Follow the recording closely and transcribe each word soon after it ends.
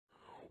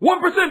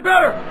1%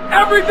 better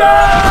every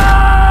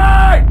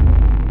day!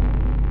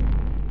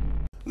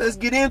 Let's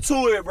get into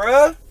it,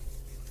 bruh.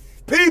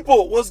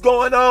 People, what's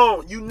going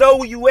on? You know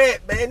where you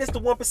at, man. It's the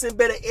 1%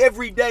 Better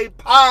Everyday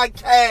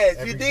podcast.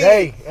 Every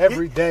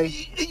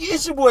day.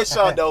 It's your boy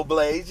Shondo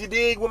Blaze. You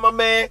dig with my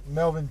man?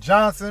 Melvin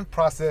Johnson,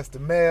 Process the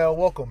Mail.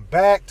 Welcome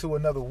back to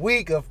another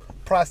week of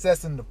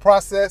Processing the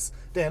Process.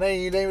 Damn, that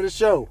ain't the name of the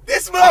show.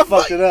 This motherfucker.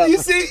 Fucked it up. You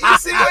see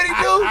what he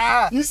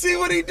do? You see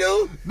what he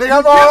do?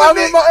 Nigga, I'm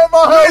in my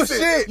whole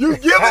shit. You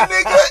give a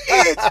nigga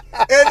an inch,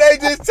 and they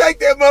just take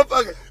that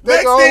motherfucker.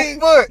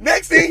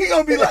 Next thing he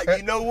gonna be like,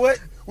 you know what?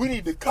 We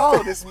need to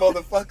call this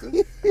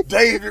motherfucker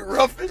David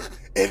Ruffin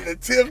and the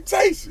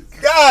Temptations.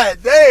 God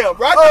damn,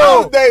 right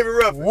now David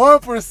Ruffin.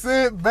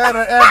 1% Better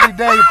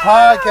Everyday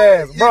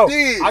podcast. Bro,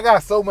 did. I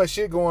got so much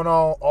shit going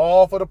on,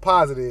 all for the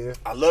positive.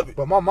 I love it.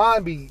 But my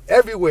mind be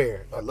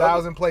everywhere, I love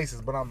 1,000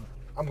 places. But I'm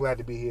glad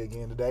to be here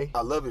again today.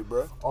 I love it,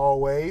 bro.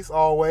 Always.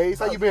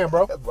 How you been,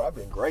 bro? Bro, I've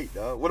been great,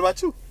 dog. What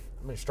about you?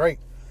 I've been straight.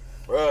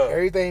 Bro.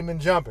 Everything been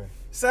jumping.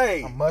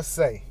 I must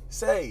say.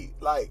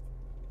 Like,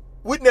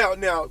 we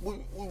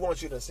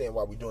want you to understand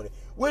why we're doing it.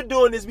 We're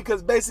doing this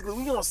because basically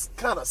we're going to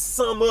kind of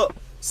sum up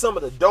some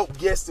of the dope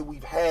guests that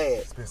we've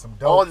had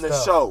on the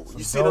show.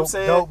 You see what I'm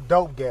saying?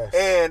 Dope guests.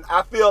 And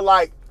I feel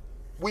like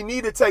we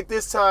need to take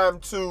this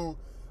time to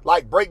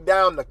like break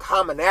down the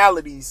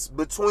commonalities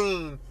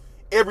between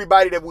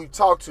everybody that we've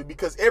talked to,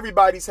 because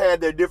everybody's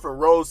had their different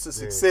roads to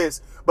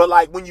success. But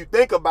like when you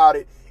think about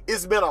it,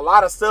 it's been a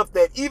lot of stuff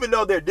that even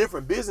though they're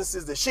different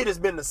businesses, the shit has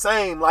been the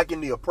same, like in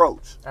the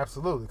approach.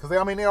 Absolutely. Because,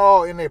 they're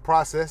all in their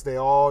process. They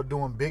all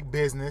doing big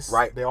business.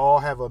 Right. They all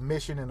have a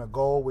mission and a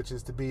goal, which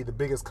is to be the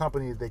biggest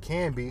company that they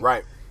can be.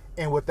 Right.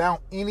 And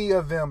without any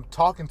of them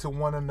talking to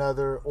one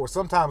another or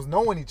sometimes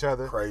knowing each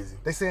other, crazy,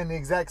 they saying the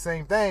exact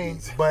same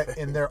thing, but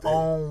in their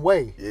own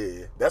way.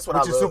 Yeah, that's what I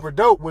love. Which is super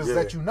dope, was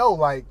that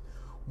like,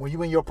 when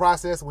you in your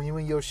process, when you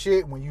in your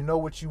shit, when you know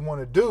what you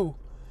want to do,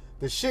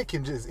 the shit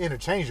can just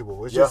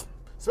interchangeable. It's just...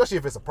 Especially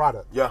if it's a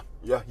product. Yeah.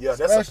 That's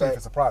a fact. If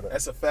it's a product.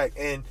 That's a fact.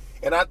 And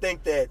I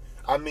think that,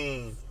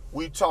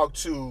 we talked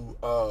to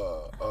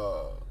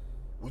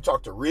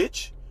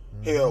Rich.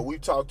 Mm-hmm. Hell, we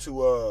talked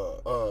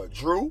to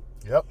Drew.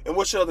 Yep. And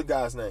what's your other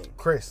guy's name?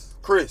 Chris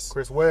Wells.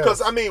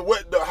 Because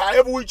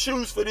however we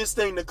choose for this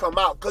thing to come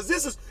out, because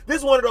this is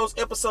one of those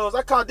episodes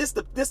I call this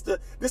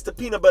the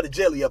peanut butter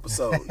jelly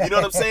episode. You know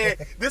what I'm saying?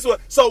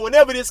 So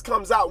whenever this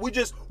comes out, we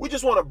just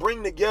want to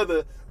bring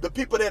together the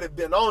people that have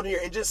been on here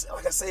and just,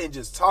 like I say, and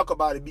just talk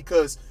about it,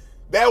 because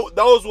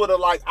those were the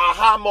like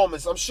aha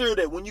moments. I'm sure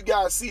that when you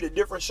guys see the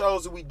different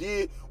shows that we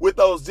did with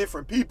those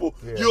different people,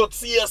 you'll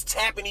see us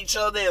tapping each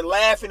other and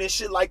laughing and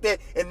shit like that.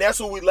 And that's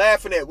what we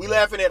laughing at. We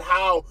laughing at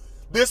how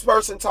this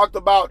person talked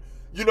about,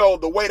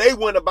 the way they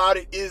went about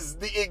it is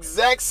the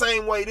exact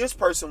same way this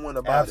person went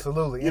about it.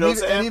 Absolutely. You know what I'm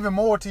saying? And even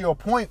more to your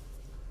point,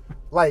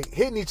 like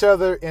hitting each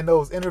other in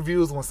those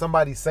interviews when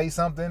somebody say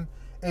something,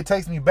 it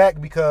takes me back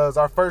because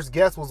our first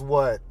guest was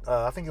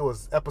I think it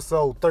was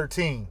episode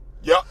 13.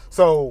 Yep.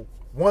 So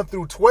 1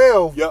 through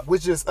 12,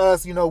 which is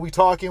us, we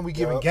talking, we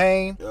giving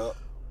game. Yep.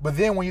 But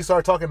then when you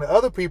start talking to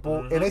other people,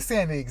 and they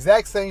saying the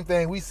exact same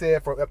thing we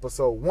said from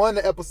episode 1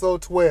 to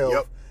episode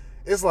 12,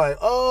 it's like,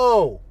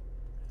 oh,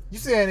 you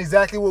saying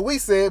exactly what we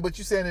said, but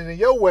you saying it in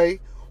your way,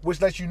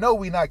 which lets you know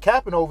we not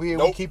capping over here.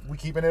 Nope. We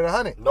keeping it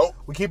 100. Nope.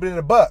 We keeping it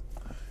a buck.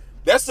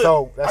 That's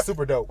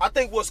super dope. I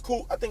think what's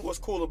cool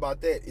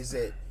about that is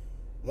that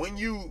when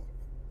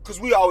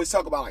because we always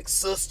talk about like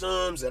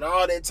systems and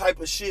all that type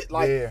of shit.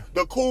 Like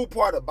the cool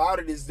part about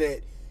it is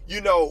that,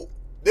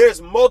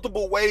 there's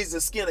multiple ways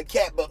to skin a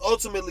cat, but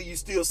ultimately you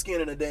still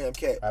skinning a damn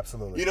cat.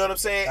 Absolutely. You know what I'm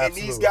saying?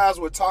 Absolutely. And these guys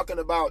were talking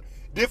about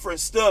different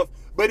stuff,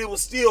 but it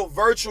was still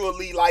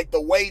virtually like the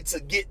way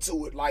to get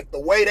to it. Like the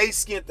way they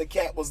skinned the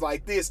cat was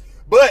like this,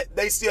 but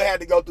they still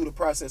had to go through the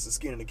process of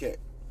skinning the cat.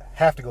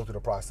 Have to go through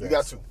the process. You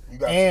got to.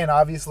 And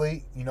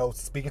obviously,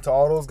 speaking to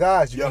all those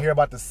guys, you can hear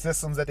about the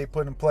systems that they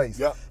put in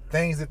place,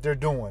 things that they're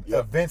doing,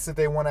 events that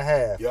they want to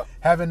have,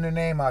 having their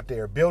name out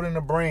there, building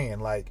a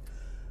brand, like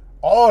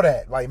all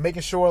that, like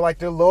making sure like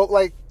their logo,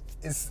 like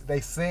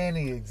they saying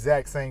the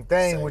exact same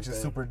thing, which is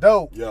super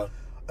dope. Yeah.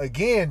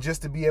 Again,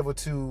 just to be able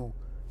to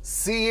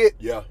see it,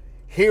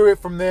 hear it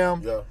from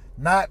them,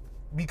 not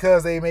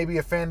because they may be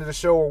a fan of the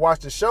show or watch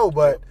the show,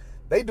 but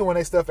they doing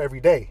their stuff every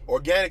day.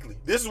 Organically.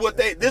 This is what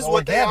they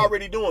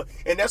already doing.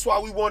 And that's why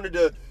we wanted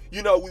to,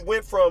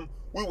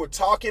 we were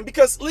talking,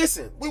 because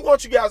listen, we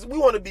want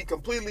to be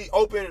completely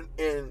open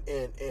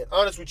and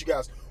honest with you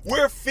guys.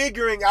 We're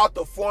figuring out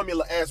the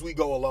formula as we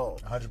go along.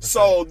 100%.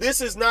 So this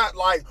is not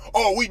like,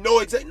 we know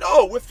exactly.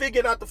 No, we're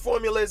figuring out the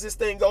formula as this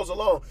thing goes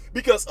along.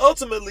 Because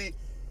ultimately,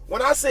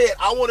 when I said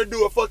I want to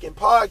do a fucking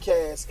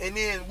podcast, and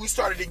then we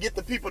started to get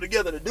the people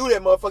together to do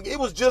that motherfucker, it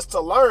was just to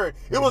learn.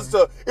 It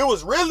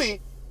was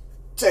really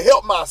to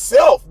help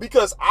myself,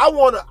 because I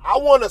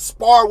wanna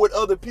spar with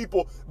other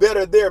people that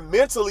are there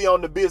mentally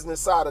on the business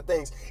side of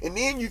things. And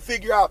then you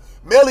figure out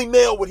Melly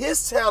Mel with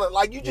his talent,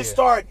 like you just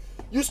start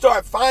you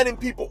start finding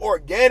people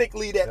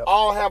organically that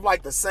all have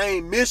like the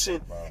same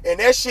mission, and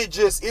that shit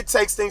just, it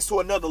takes things to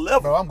another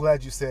level. Bro, I'm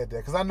glad you said that,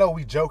 because I know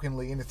we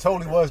jokingly, and it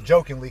totally was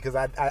jokingly, because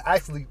I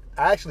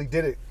actually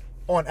did it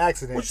on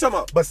accident. What you talking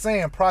about? But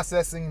saying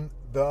processing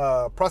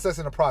the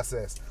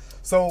process.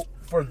 So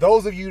for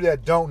those of you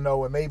that don't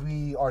know and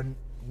maybe are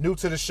new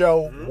to the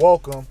show,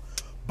 welcome.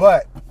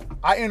 But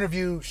I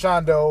interviewed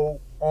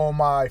Shondo on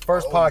my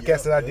first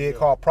podcast that I did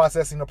called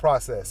Processing the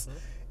Process.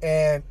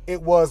 And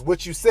it was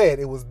what you said.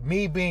 It was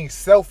me being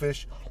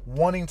selfish,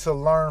 wanting to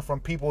learn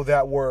from people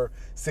that were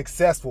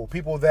successful,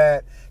 people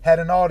that had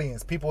an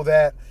audience, people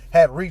that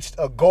had reached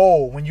a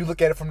goal. When you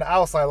look at it from the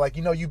outside, like,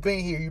 you know, you've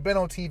been here, you've been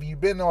on TV,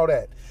 you've been all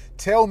that.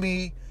 Tell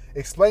me,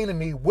 explain to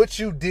me what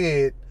you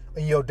did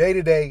in your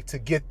day-to-day to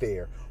get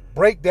there.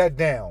 Break that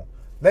down.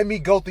 Let me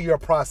go through your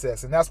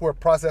process. And that's where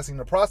Processing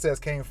the Process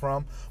came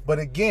from. But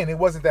again, it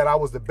wasn't that I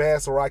was the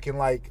best or I can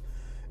like,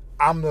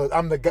 I'm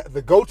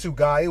the go-to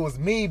guy. It was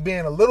me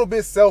being a little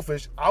bit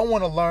selfish. I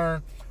want to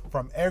learn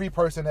from every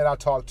person that I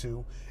talk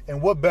to.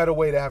 And what better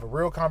way to have a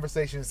real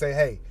conversation and say,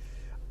 hey,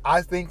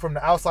 I think from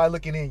the outside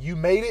looking in, you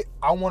made it.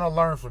 I want to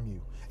learn from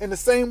you. In the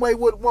same way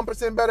with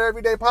 1% Better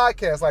Everyday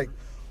Podcast. Like,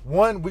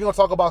 one, we're going to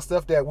talk about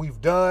stuff that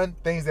we've done,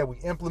 things that we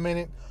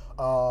implemented.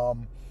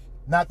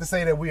 Not to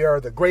say that we are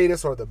the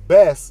greatest or the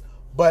best,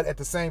 but at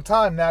the same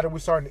time, now that we're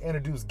starting to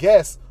introduce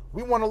guests,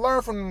 we want to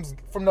learn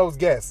from those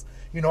guests.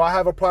 You know, I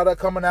have a product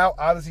coming out.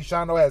 Obviously,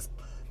 Shondo has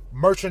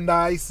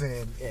merchandise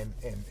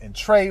and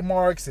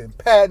trademarks and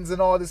patents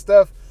and all this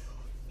stuff.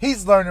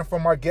 He's learning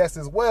from our guests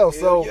as well.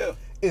 So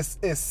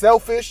it's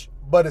selfish,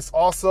 but it's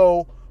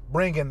also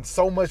bringing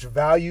so much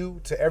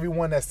value to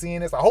everyone that's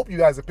seeing this. I hope you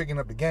guys are picking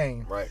up the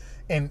game. Right.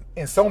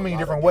 In so many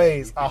different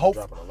ways.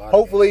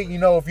 Hopefully, you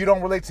know, if you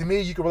don't relate to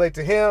me, you can relate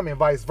to him, and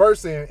vice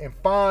versa, and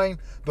find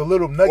the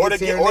little nuggets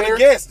here and there.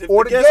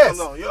 Or the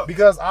guest.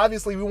 Because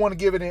obviously we want to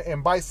give it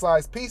in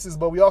bite-sized pieces,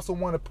 but we also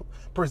want to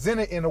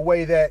present it in a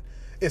way that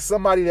is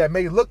somebody that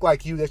may look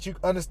like you, that you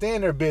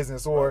understand their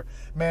business. Or,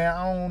 man,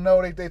 I don't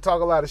know, they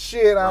talk a lot of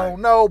shit, I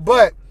don't know,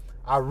 but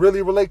I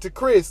really relate to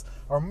Chris.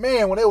 Or,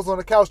 man, when they was on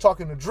the couch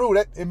talking to Drew,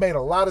 that it made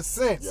a lot of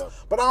sense. Yeah.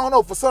 But I don't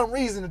know, for some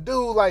reason, the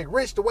dude, like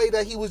Rich, the way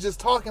that he was just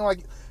talking, like,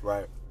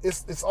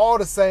 it's all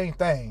the same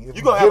thing. If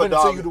you're going to have a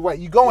dog.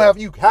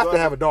 You have to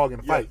have a dog in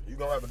the fight. You're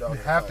going to have a dog in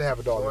the fight. You have to have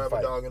a dog in the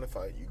fight. You're going to have a dog in the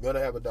fight. You're going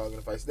to have a dog in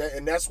the fight.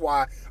 And that's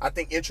why I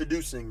think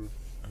introducing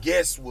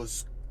guests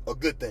was a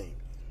good thing.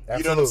 Absolutely.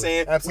 You know what I'm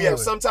saying? Absolutely. We have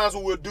sometimes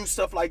when we'll do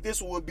stuff like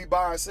this, we'll be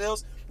by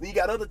ourselves. Then you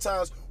got other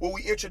times where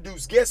we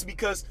introduce guests,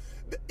 because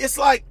it's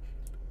like,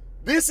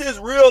 this is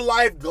real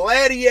life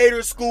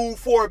gladiator school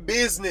for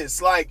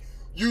business. Like,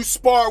 you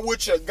spar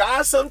with your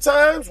guy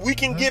sometimes. We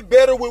can get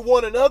better with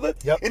one another.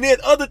 And then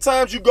other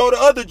times you go to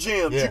other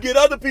gyms. You get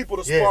other people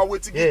to spar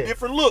with to get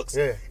different looks.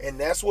 And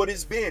that's what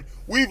it's been.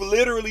 We've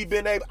literally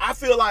been able, I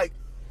feel like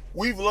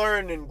we've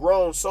learned and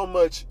grown so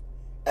much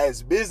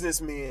as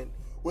businessmen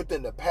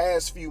within the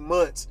past few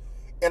months.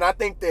 And I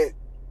think that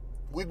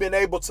we've been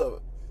able to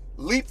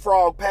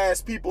leapfrog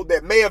past people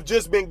that may have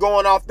just been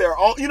going off their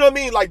own, you know what I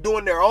mean? Like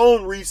doing their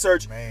own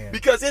research. Man.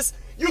 Because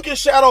you can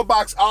shadow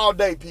box all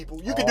day,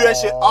 people. You can do that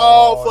shit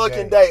all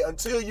fucking day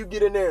until you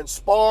get in there and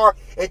spar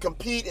and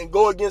compete and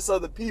go against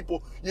other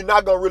people. You're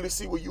not going to really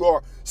see where you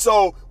are.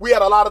 So we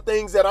had a lot of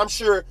things that I'm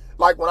sure,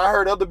 like when I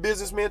heard other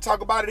businessmen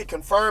talk about it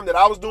confirmed that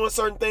I was doing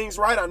certain things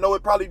right. I know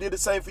it probably did the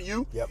same for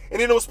you. And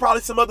then there was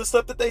probably some other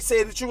stuff that they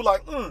said that you were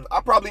like, I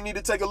probably need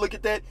to take a look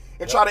at that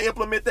and try to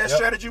implement that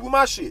strategy with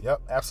my shit.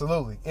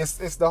 Absolutely.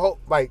 It's the whole,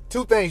 like,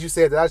 two things you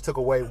said that I took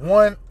away.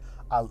 One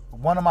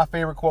of my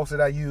favorite quotes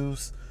that I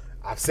use,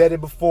 I've said it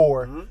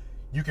before.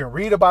 You can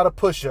read about a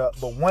push-up,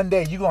 but one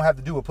day you're going to have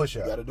to do a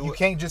push-up. You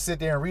can't just sit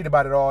there and read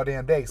about it all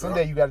damn day.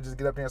 Someday you got to just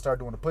get up there and start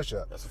doing a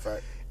push-up. That's a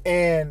fact.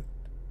 And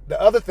the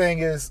other thing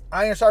is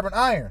iron sharpen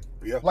iron.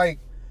 Like,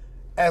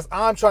 as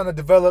I'm trying to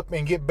develop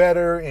and get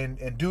better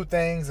and do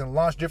things and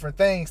launch different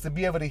things, to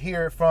be able to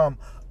hear it from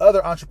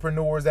other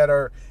entrepreneurs that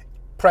are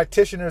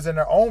practitioners in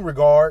their own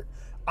regard,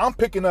 I'm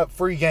picking up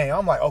free game.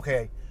 I'm like,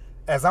 okay,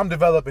 as I'm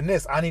developing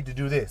this, I need to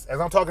do this.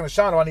 As I'm talking to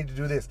Shondo, I need to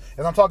do this.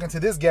 As I'm talking to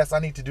this guest, I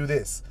need to do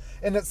this.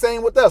 And the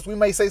same with us. We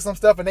may say some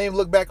stuff and they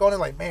look back on it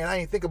like, man, I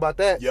ain't think about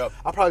that.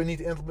 I probably need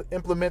to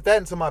implement that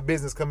into my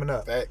business coming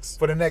up.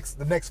 For the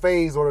next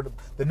phase or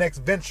the next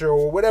venture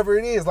or whatever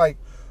it is. Like,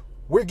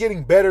 we're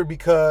getting better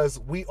because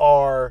we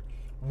are,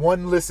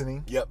 one,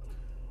 listening.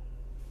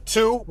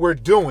 Two, we're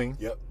doing.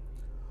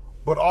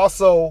 But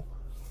also,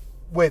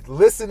 with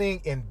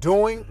listening and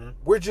doing,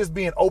 we're just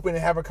being open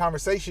and having a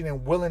conversation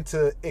and willing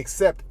to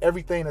accept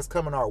everything that's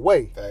coming our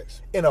way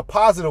in a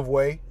positive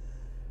way,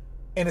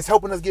 and it's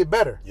helping us get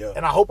better.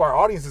 And I hope our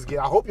audiences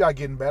I hope y'all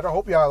getting better. I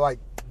hope y'all like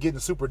getting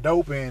super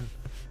dope, and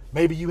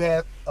maybe you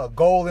had a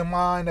goal in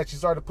mind that you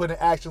started putting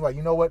in action. Like,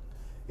 you know what?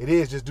 It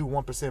is just do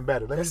 1%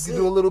 better. Let me just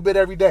do a little bit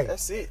every day.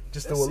 That's it.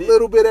 Just do a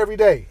little bit every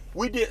day.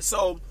 We did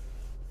so.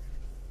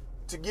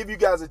 to give you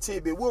guys a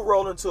tidbit, we'll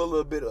roll into a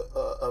little bit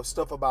of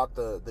stuff about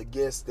the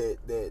guests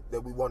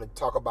that we want to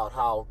talk about,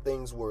 how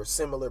things were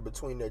similar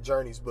between their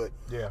journeys. But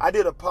I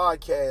did a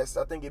podcast,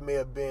 I think it may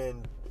have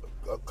been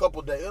a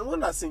couple days, and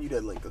when I sent you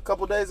that link, a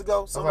couple days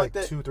ago, something like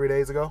that? 2-3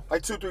 days ago?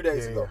 Like 2-3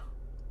 days ago.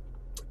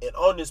 And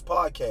on this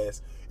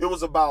podcast, it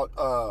was about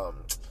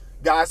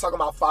guys talking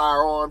about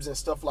firearms and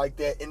stuff like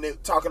that, and they're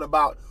talking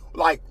about,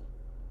 like,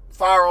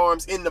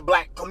 firearms in the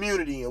black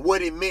community and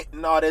what it meant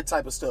and all that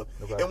type of stuff.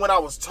 Okay. And when I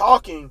was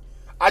talking,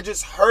 I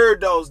just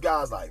heard those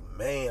guys like,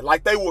 man,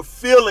 like they were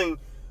feeling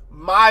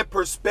my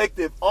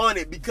perspective on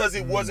it because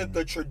it wasn't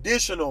the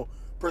traditional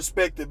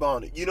perspective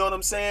on it. You know what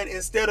I'm saying?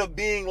 Instead of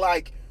being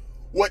like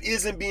what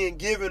isn't being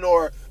given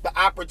or the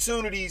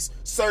opportunities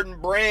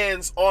certain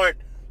brands aren't,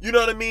 you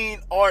know what I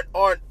mean,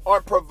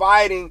 aren't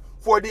providing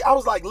for the, I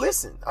was like,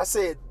 listen, I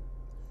said,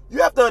 you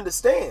have to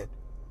understand,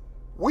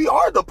 we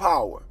are the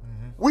power.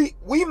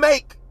 We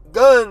make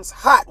guns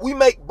hot. We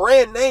make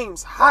brand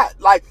names hot.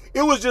 Like,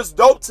 it was just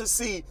dope to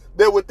see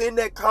that within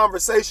that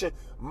conversation,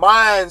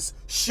 minds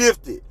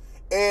shifted.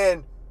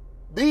 And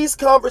these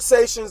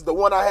conversations, the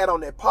one I had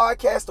on that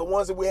podcast, the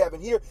ones that we're having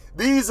here,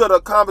 these are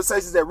the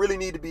conversations that really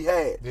need to be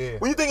had. Yeah.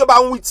 When you think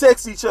about when we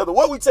text each other,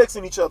 what are we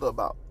texting each other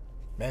about?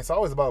 Man, it's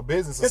always about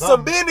business. It's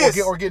some business.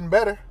 Or getting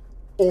better.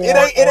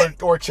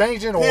 Or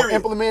changing, or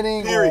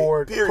implementing,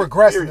 or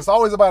progressing. It's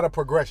always about a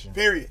progression.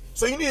 Period.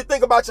 So you need to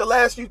think about your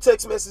last few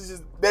text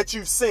messages that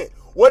you've sent.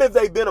 What have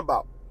they been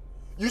about?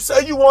 You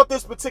say you want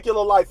this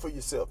particular life for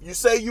yourself. You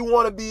say you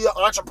want to be an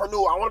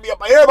entrepreneur. I want to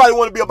be everybody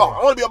want to be a boss.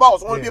 I want to be a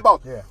boss. I want to be a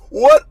boss. Yeah.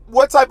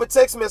 What type of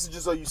text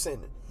messages are you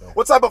sending? Yeah.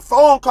 What type of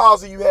phone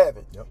calls are you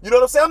having? Yep. You know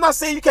what I'm saying? I'm not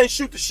saying you can't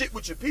shoot the shit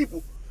with your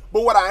people,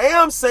 but what I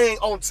am saying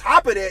on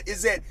top of that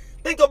is that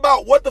think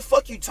about what the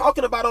fuck you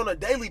talking about on a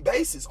daily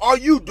basis. Are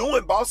you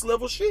doing boss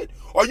level shit?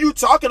 Are you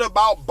talking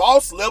about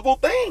boss level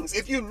things?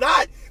 If you're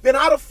not, then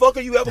how the fuck are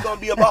you ever gonna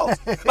be a boss?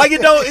 Like,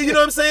 it don't, you know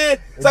what I'm saying?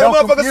 It's like a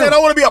motherfucker saying, I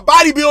want to be a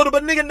bodybuilder,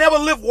 but nigga never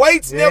lift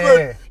weights,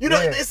 never, you know,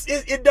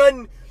 it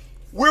doesn't,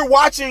 we're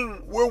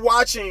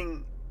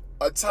watching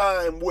a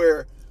time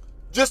where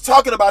just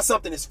talking about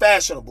something is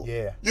fashionable.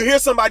 Yeah. You hear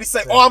somebody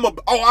say, I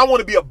want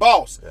to be a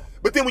boss. Yeah.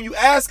 But then when you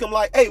ask them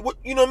like, hey, what,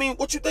 you know what I mean?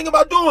 What you think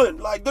about doing?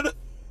 Like,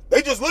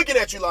 they just looking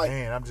at you like,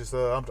 man, I'm just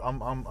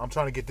I'm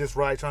trying to get this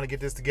right, trying to get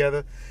this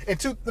together. And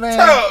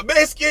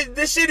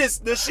this shit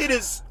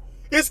is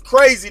it's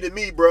crazy to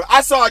me, bro.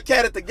 I saw a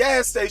cat at the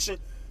gas station,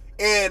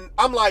 and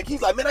I'm like,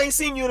 he's like, man, I ain't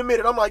seen you in a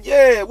minute. I'm like,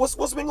 yeah,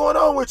 what's been going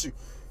on with you?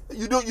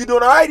 You doing all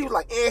right? He was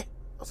like, I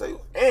say,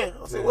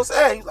 what's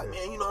that? He's like,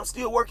 man, you know, I'm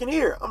still working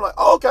here. I'm like,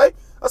 oh, okay.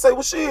 I say,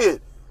 well,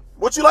 shit,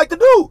 what you like to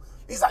do?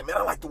 He's like, man,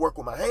 I like to work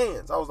with my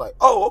hands. I was like,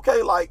 oh,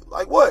 okay, like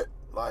what?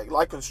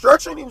 Like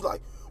construction? He was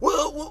like,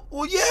 well,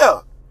 yeah.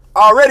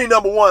 Already,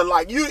 number one,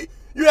 like you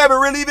haven't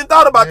really even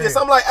thought about this.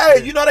 I'm like,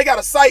 hey, you know they got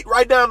a site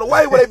right down the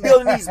way where they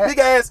building these big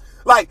ass.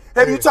 Like,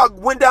 have you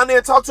went down there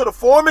and talked to the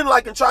foreman,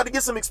 like, and tried to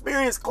get some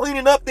experience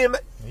cleaning up them?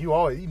 You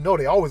know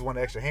they always want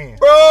an extra hand,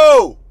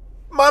 bro.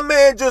 My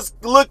man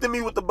just looked at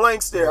me with the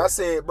blank stare. I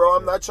said, bro,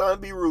 I'm not trying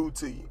to be rude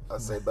to you. I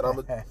said, but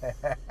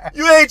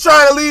you ain't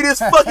trying to leave this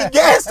fucking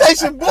gas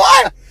station, boy.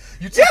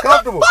 You too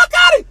comfortable. Get the fuck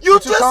out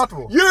of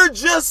it. You're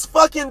just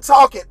fucking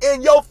talking.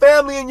 And your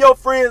family and your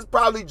friends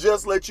probably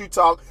just let you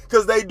talk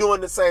because they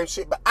doing the same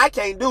shit. But I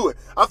can't do it.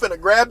 I'm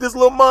finna grab this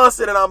little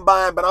monster that I'm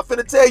buying, but I'm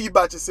finna tell you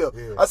about yourself.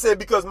 Yeah. I said,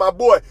 because my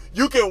boy,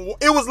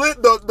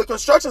 the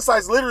construction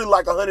site's literally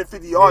like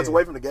 150 yards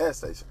away from the gas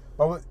station.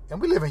 And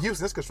we live in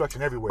Houston. There's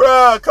construction everywhere.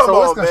 Bruh, come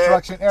on, man.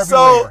 Construction everywhere.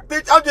 So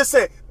I'm just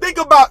saying, think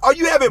about, are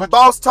you having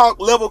boss talk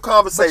level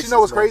conversations? But you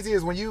know what's crazy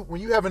is when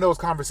you having those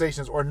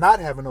conversations or not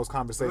having those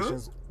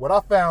conversations, what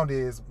I found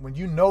is when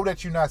you know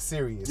that you're not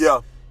serious,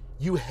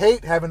 you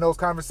hate having those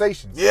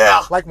conversations.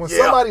 Yeah. Like when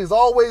somebody is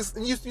always,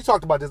 and you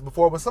talked about this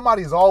before, when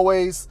somebody is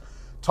always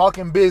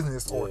talking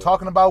business or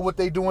talking about what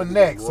they doing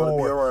next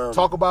or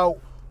talk about,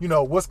 you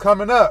know, what's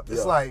coming up.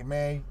 It's like,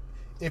 man,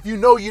 if you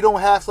know you don't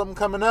have something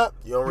coming up,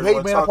 you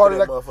hate being a part of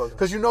that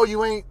because you know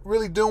you ain't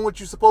really doing what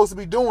you're supposed to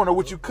be doing or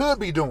what you could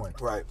be doing.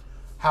 Right.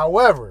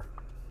 However,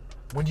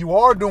 when you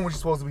are doing what you're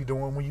supposed to be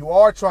doing, when you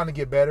are trying to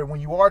get better, when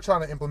you are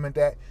trying to implement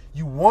that,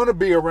 you want to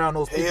be around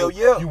those people. Hell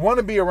yeah. You want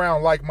to be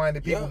around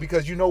like-minded people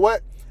because you know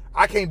what?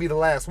 I can't be the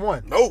last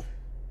one. No.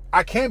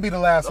 I can't be the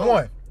last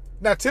one.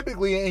 Now,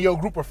 typically in your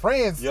group of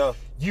friends,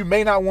 you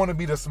may not want to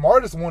be the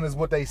smartest one is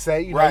what they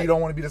say. You know, you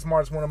don't want to be the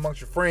smartest one amongst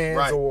your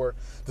friends or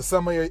the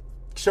sum of your,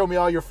 show me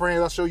all your friends,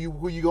 I'll show you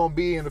who you're going to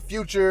be in the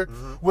future,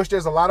 which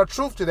there's a lot of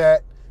truth to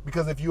that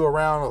because if you're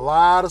around a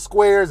lot of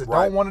squares that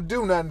don't want to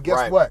do nothing,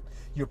 guess what?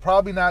 You're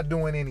probably not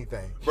doing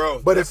anything.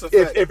 Bro, but if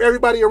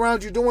everybody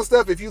around you doing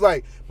stuff, if you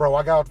like, bro,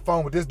 I got off the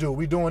phone with this dude,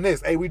 we doing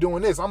this, hey, we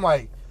doing this, I'm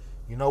like,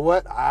 you know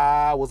what?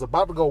 I was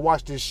about to go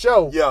watch this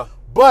show. Yeah.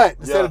 But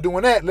instead of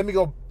doing that, let me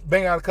go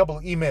bang out a couple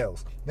of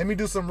emails. Let me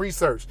do some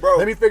research. Bro,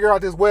 let me figure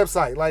out this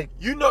website. Like,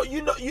 you know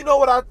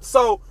what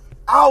so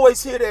I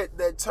always hear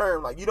that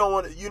term, like, you don't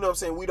want to, you know what I'm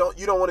saying,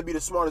 you don't want to be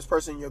the smartest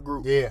person in your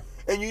group. Yeah.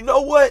 And you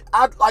know what?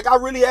 I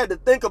really had to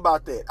think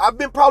about that. I've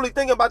been probably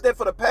thinking about that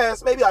for the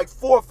past maybe like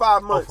 4 or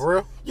 5 months. Oh, for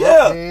real?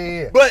 Yeah.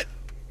 Yeah. But,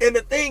 and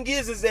the thing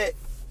is that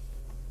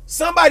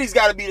somebody's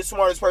got to be the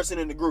smartest person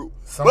in the group.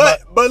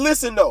 But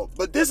listen though,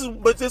 but this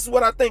is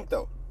what I think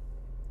though.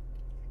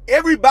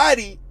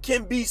 Everybody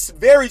can be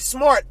very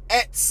smart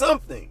at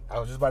something. I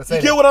was just about to say.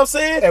 You get what I'm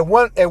saying? At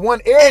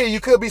one area, you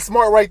could be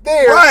smart right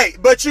there. Right,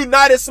 but you're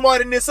not as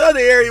smart in this other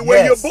area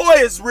where your boy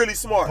is really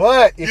smart.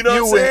 But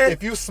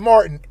if you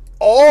smart in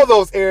all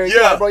those areas,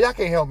 you're like, bro, y'all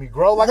can't help me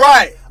grow. Like,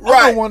 right.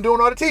 I'm the one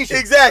doing all the teaching.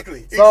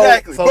 Exactly. So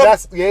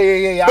that's But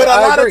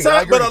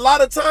a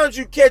lot of times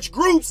you catch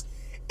groups,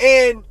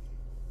 and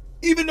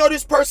even though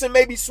this person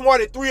may be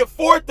smart at 3 or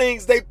 4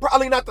 things, they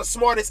probably not the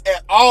smartest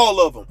at all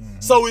of them. Mm-hmm.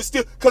 So it's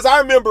still, because I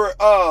remember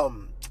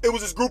it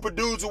was this group of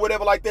dudes or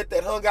whatever like that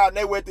hung out, and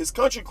they were at this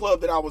country club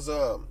that I was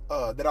a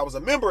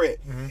member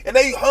at. Mm-hmm. And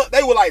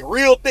they were like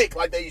real thick,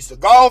 like they used to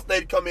golf,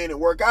 they'd come in and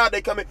work out,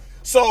 they come in.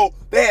 So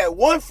they had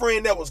one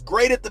friend that was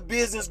great at the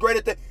business,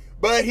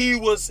 but he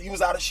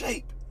was out of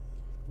shape.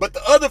 But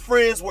the other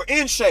friends were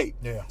in shape.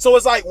 Yeah. So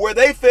it's like where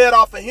they fed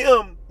off of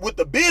him with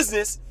the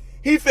business,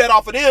 he fed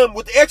off of them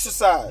with the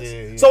exercise.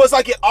 Yeah. So it's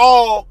like it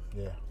all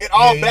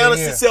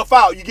balanced itself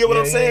out. You get what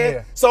I'm saying?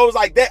 Yeah. So it was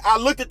like that. I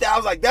looked at that. I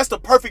was like, that's the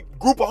perfect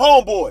group of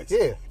homeboys.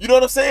 Yeah. You know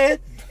what I'm saying?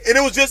 And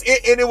it was just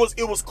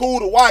it was cool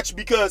to watch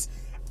because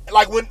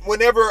like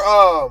whenever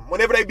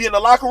they be in the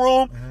locker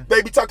room,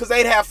 they be talking, because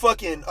they'd have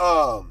fucking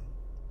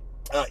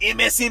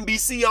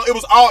MSNBC on. It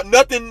was all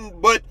nothing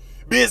but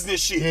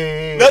business shit.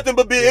 Yeah. Nothing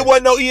but business. It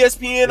wasn't no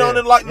ESPN on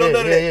and like none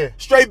of that. Yeah.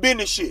 Straight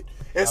business shit.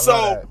 And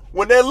so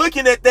when they're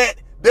looking at that,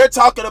 they're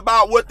talking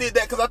about what did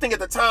that, because I think at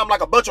the time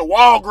like a bunch of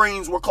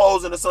Walgreens were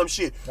closing or some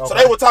shit. Okay. So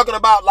they were talking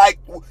about like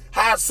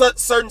how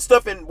certain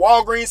stuff in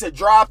Walgreens had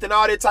dropped and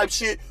all that type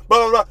shit. Blah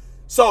blah blah.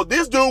 So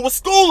this dude was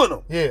schooling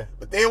them. Yeah.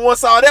 But then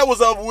once all that was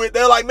over with,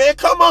 they're like, man,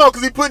 come on,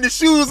 because he putting his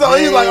shoes on.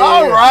 He's like,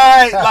 all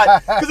right,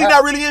 like, because he's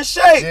not really in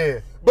shape. Yeah.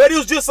 But it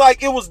was just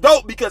like, it was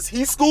dope because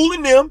he's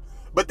schooling them.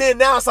 But then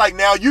now it's like,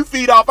 now you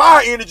feed off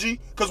our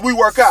energy because we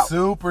work out.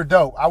 Super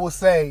dope. I would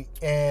say,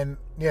 and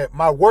yeah,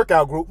 my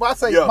workout group, I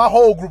say my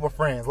whole group of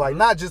friends, like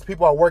not just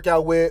people I work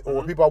out with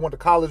or people I went to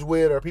college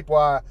with or people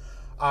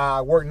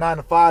I work 9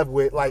 to 5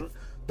 with. Like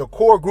the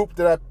core group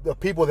the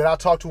people that I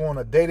talk to on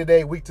a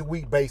day-to-day,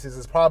 week-to-week basis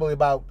is probably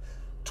about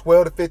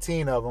 12 to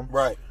 15 of them.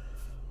 Right.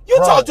 You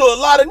talk to a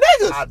lot of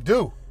niggas. I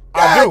do.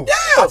 I do.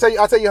 Damn.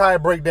 I'll tell you how I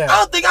break down. I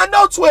don't think I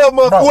know 12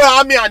 motherfuckers.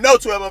 Well, I mean, I know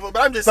 12 motherfuckers,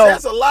 but I'm just saying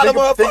that's a lot of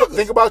motherfuckers.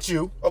 Think about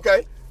you.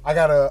 Okay. I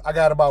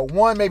got about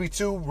 1, maybe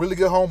 2 really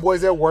good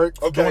homeboys at work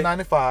doing 9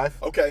 to 5.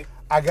 Okay.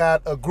 I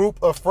got a group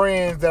of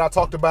friends that I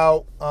talked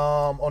about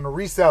on the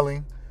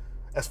reselling,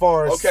 as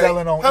far as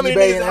selling on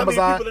eBay and Amazon. How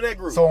many people in that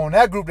group? So on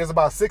that group, there's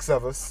about 6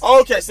 of us.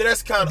 Okay, so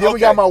that's kind of. Then we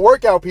got my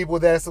workout people.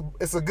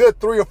 It's a good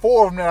 3 or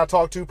 4 of them that I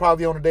talk to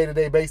probably on a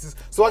day-to-day basis.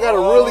 So I got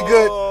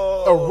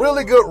a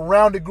really good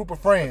rounded group of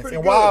friends.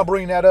 And why I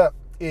bring that up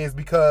is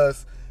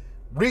because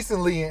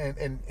recently,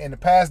 in the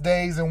past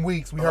days and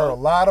weeks, we heard a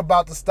lot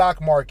about the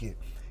stock market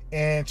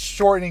and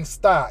shorting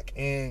stock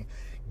and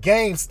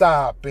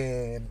GameStop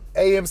and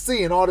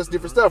AMC and all this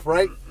different stuff,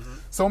 right?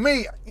 So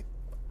me,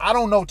 I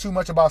don't know too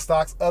much about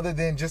stocks other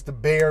than just the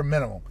bare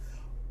minimum.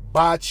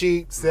 Buy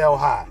cheap, sell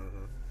high.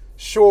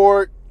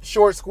 Short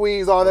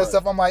squeeze, all that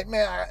stuff. I'm like,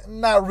 man,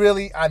 not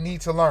really. I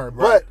need to learn.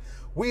 Right. But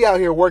we out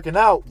here working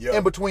out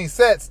in between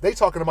sets. They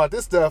talking about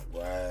this stuff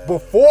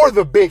before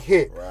the big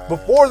hit.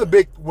 Before the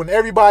big, when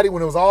it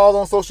was all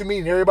on social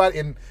media and everybody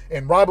in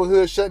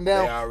Robinhood shutting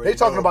down, they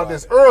talking about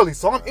this early.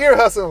 So I'm ear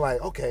hustling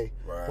like, okay,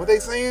 what they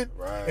saying?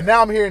 And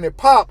now I'm hearing it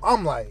pop.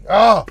 I'm like,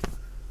 oh,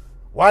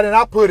 why didn't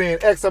I put in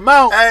X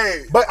amount?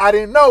 Hey. But I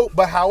didn't know.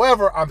 But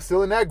however, I'm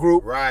still in that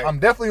group. Right. I'm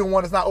definitely the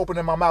one that's not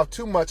opening my mouth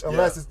too much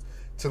unless it's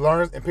to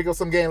learn and pick up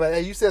some game. Like,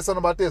 hey, you said something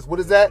about this. What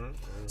is that?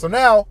 So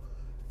now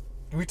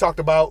we talked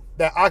about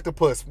that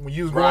octopus when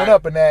you was growing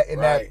up in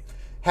that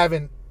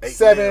having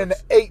 7,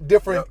 8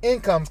 different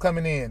incomes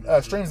coming in,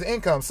 streams of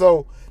income.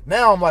 So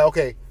now I'm like,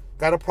 okay,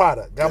 got a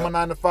product, got my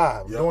 9 to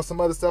 5, doing some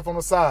other stuff on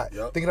the side,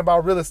 thinking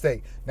about real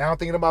estate. Now I'm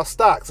thinking about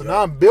stocks. So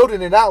now I'm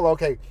building it out. Like,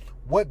 okay,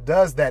 what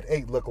does that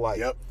 8 look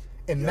like?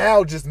 And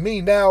now just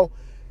me, now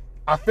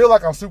I feel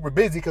like I'm super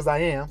busy because I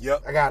am.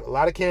 I got a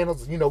lot of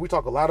candles. You know, we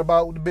talk a lot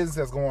about the business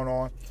that's going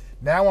on.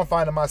 Now I'm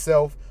finding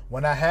myself,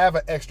 when I have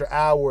an extra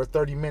hour or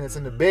 30 minutes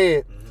in the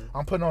bed,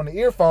 I'm putting on the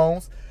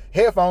headphones,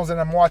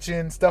 and I'm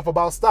watching stuff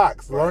about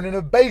stocks, learning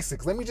the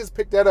basics. Let me just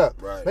pick that up.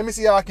 Let me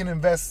see how I can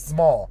invest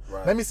small.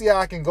 Let me see how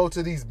I can go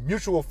to these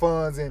mutual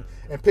funds and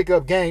pick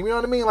up game. You know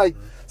what I mean? Like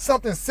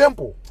something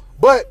simple.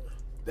 But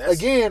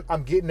again,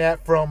 I'm getting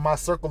that from my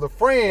circle of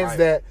friends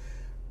that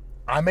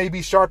I may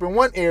be sharp in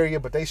one area,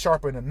 but they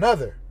sharp in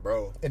another.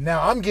 Bro. And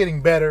now I'm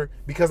getting better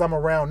because I'm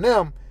around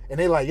them, and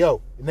they like,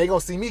 yo, and they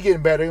gonna see me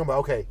getting better. They're gonna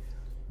be like, okay,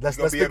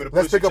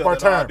 let's pick up our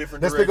turn.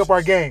 Let's pick up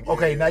our game.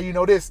 Okay, now you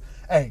know this.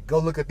 Hey, go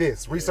look at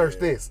this. Research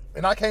this.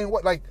 And I can't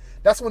like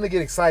that's when they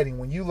get exciting,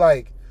 when you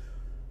like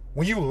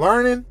when you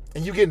learning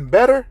and you getting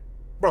better,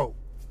 bro,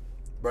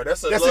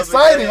 that's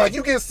exciting. Thing. Like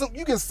you get so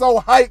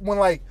hyped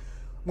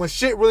when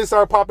shit really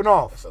started popping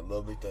off. That's a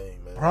lovely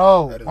thing, man.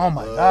 Bro, oh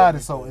my God,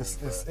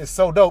 it's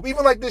so dope.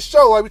 Even like this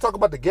show, like we talk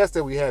about the guests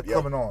that we have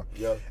coming on.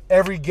 Yeah.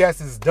 Every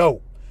guest is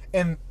dope.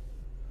 And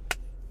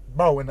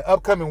bro, in the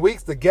upcoming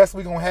weeks, the guests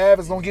we gonna have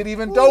is gonna get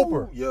even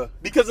doper. Yeah.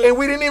 And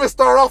we didn't even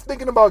start off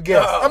thinking about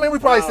guests. I mean, we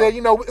probably said,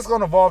 it's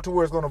gonna evolve to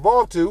where it's gonna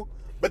evolve to.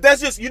 But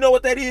that's just, you know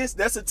what that is?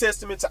 That's a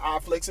testament to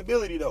our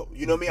flexibility, though.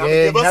 You know what I mean?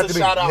 I'm gonna give us a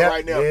shout out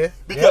right now.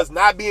 Because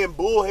not being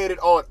bullheaded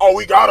on,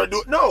 we gotta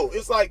do it. No,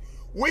 it's like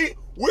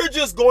we're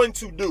just going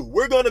to do.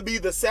 We're gonna be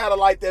the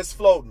satellite that's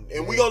floating.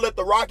 And we're gonna let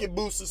the rocket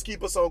boosters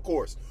keep us on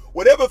course.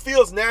 Whatever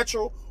feels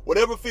natural,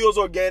 whatever feels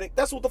organic,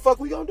 that's what the fuck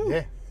we gonna do.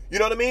 Yeah. You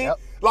know what I mean? Yep.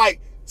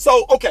 Like,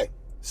 so, okay.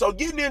 So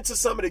getting into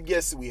some of the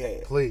guests that we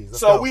had. Please.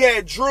 So we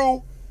had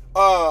Drew,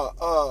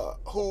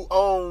 who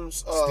owns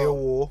Steel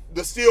Wool.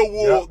 The Steel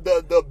Wool,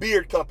 the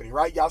beard company,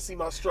 right? Y'all see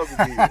my struggle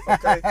beard,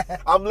 okay?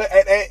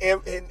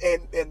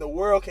 And the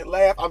world can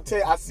laugh. I'm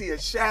telling you, I see a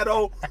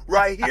shadow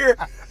right here.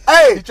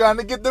 Hey, you trying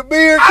to get the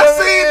beard?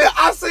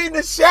 I seen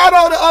the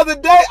shadow the other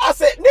day. I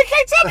said, Nick,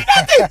 can't tell me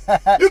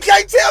nothing. You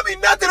can't tell me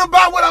nothing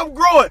about what I'm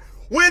growing.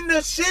 When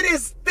the shit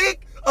is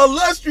thick,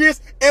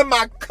 illustrious, and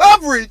my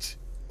coverage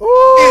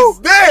is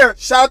there.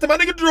 Shout out to my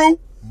nigga Drew.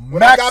 When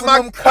maximum I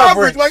got my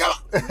coverage.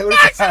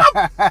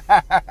 Maximum.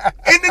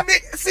 And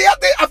see,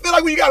 I feel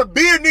like when you got a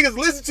beard, niggas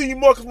listen to you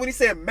more, because when he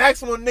said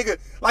maximum, nigga,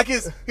 like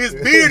his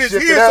beard is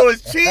here, so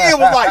his chin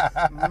was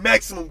like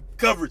maximum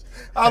coverage.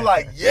 I'm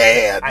like,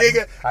 yeah,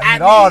 nigga, I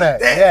need all that.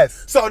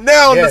 Yes. So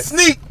now on the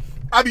sneak,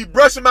 I be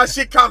brushing my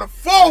shit kind of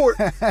forward.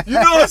 You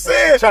know what I'm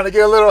saying? Trying to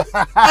get a little.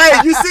 Hey,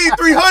 you see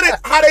 300?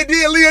 How they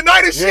did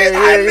Leonidas shit?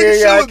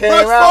 Shit was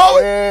brushed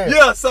forward.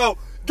 Yeah, so.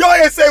 Go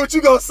ahead and say what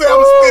you gonna say.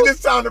 I'm gonna spend this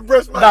time to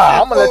brush my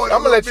shit forward.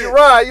 I'm gonna let you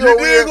ride. You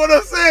dig what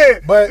I'm saying?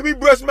 But let me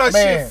brush my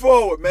shit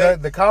forward,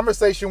 man. The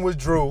conversation with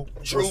Drew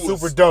was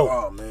super dope.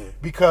 Oh man.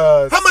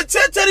 Because how much?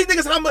 Tell these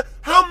niggas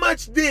how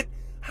much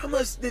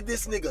did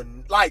this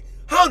nigga, like,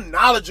 how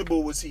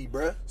knowledgeable was he,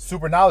 bruh?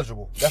 Super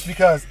knowledgeable. That's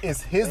because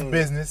it's his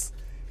business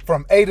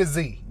from A to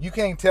Z. You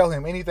can't tell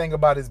him anything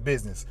about his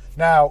business.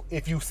 Now,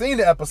 if you've seen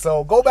the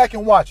episode, go back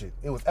and watch it.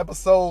 It was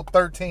episode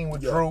 13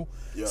 with Drew,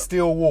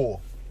 Steel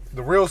Wool.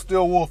 The real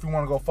Steel Wool, if you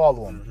want to go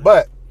follow him. Mm-hmm.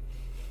 But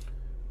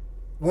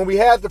when we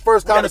had the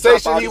first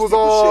conversation, he was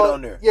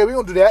on there. Yeah, we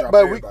gonna do that.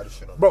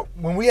 But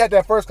when we had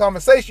that first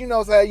conversation,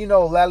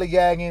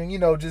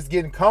 lollygagging, just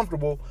getting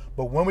comfortable.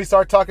 But when we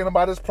start talking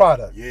about his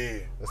product,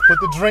 let's put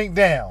the drink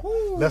down.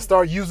 Woo. Let's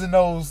start using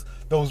those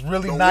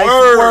really nice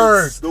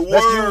words.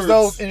 Let's use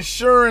those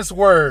insurance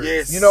words.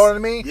 Yes. You know what I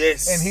mean?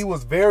 Yes. And he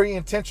was very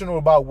intentional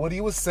about what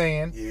he was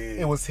saying.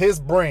 Yeah. It was his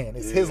brand.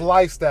 It's his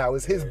lifestyle.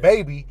 It's his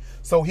baby.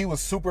 So he was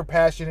super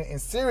passionate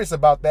and serious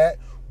about that,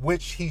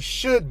 which he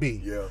should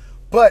be. Yeah.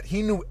 But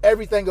he knew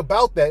everything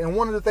about that. And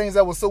one of the things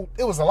that was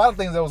it was a lot of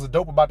things that was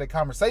dope about that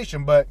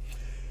conversation, but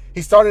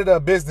he started a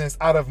business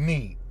out of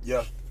need.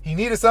 Yeah. He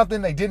needed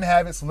something, they didn't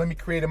have it, so let me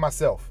create it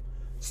myself.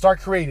 Start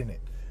creating it.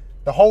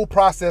 The whole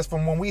process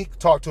from when we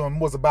talked to him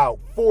was about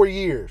 4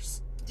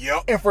 years.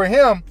 Yep. And for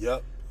him,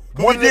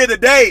 we did the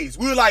days.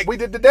 We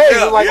did the days.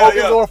 We were like,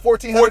 over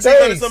 1,400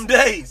 days. Some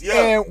days.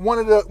 Yeah. And one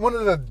of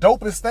the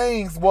dopest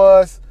things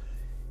was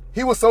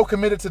he was so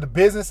committed to the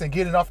business and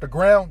getting off the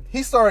ground.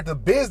 He started the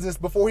business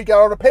before he got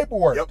all the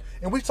paperwork. Yep.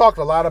 And we talked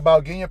a lot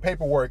about getting your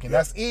paperwork, and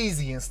that's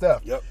easy and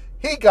stuff. Yep.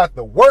 He got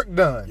the work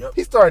done. Yep.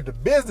 He started the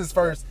business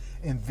first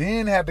and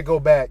then had to go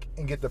back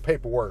and get the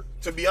paperwork.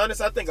 To be honest,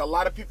 I think a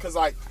lot of people,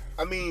 because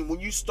when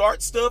you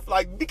start stuff,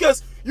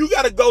 because you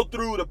got to go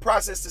through the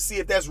process to see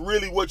if that's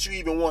really what you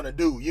even want to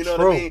do. You know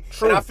what I mean?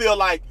 True. And I feel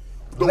like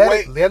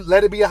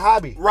let it be a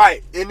hobby.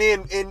 Right.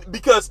 And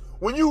because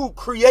when you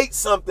create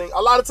something,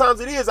 a lot of times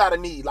it is out of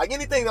need. Like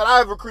anything that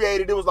I ever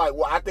created, it was like,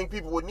 well, I think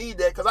people would need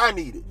that because I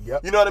need it.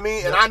 Yep. You know what I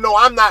mean? Yep. And I know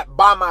I'm not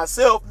by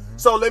myself. Mm-hmm.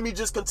 So let me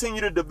just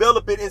continue to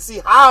develop it and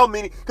see how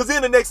many, because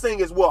then the next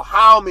thing is, well,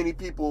 how many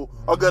people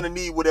are going to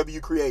need whatever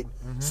you create.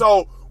 Mm-hmm.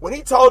 So when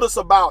he told us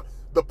about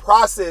the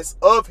process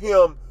of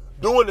him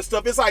doing the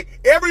stuff, it's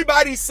like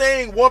everybody's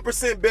saying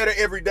 1% better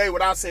every day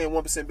without saying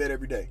 1% better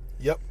every day.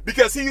 Yep.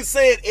 Because he was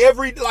saying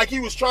he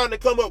was trying to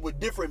come up with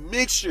different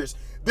mixtures.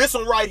 This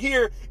one right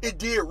here, it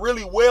did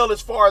really well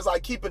as far as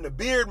keeping the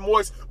beard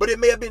moist, but it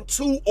may have been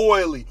too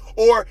oily.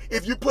 Or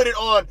if you put it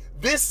on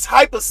this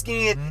type of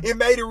skin, it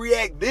made it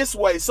react this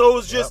way. So it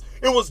was just,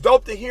 it was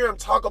dope to hear him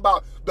talk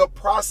about the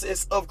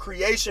process of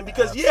creation.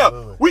 Because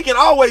we can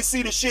always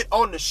see the shit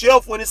on the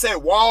shelf when it's at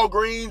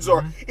Walgreens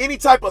or any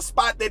type of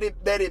spot that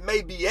it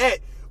may be at.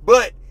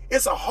 But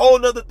it's a whole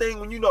nother thing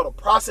when you know the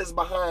process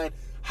behind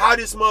how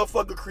this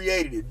motherfucker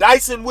created it.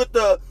 Dyson with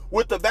the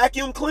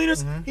vacuum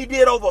cleaners, he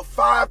did over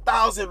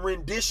 5,000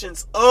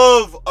 renditions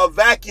of a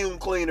vacuum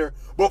cleaner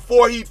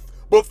before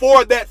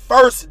that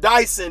first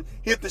Dyson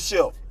hit the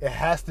shelf. It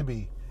has to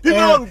be.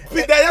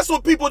 That's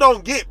what people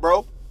don't get,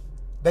 bro.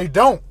 They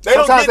don't.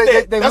 Sometimes don't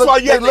get that. That's why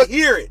you have to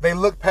hear it. They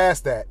look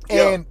past that.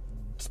 Yeah. And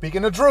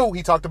speaking of Drew,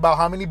 he talked about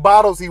how many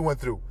bottles he went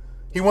through.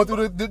 He went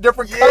through the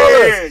different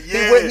colors.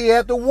 Yeah. He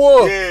had the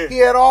wood. Yeah. He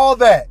had all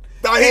that.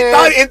 Thought he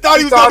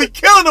was going to be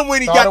killing him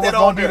when he got that on there. He was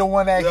going to be the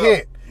one that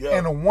hit. Yeah.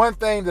 And the one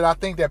thing that I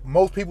think that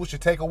most people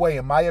should take away,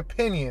 in my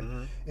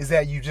opinion, is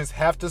that you just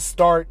have to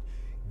start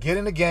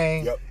getting the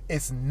game. Yep.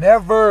 It's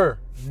never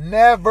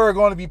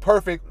going to be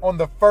perfect on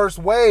the first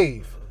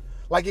wave.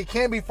 Like, it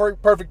can't be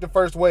perfect the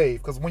first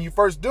wave, because when you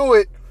first do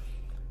it,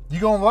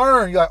 you're going to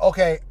learn. You're like,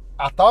 okay,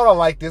 I thought I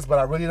liked this, but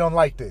I really don't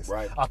like this.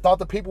 Right. I thought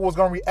the people was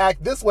going to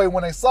react this way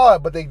when they saw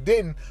it, but they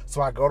didn't.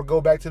 So I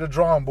go back to the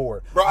drawing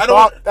board. Bro, I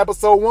thought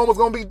episode 1 was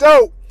going to be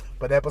dope,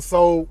 but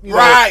episode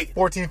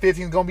 14,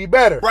 15 is going to be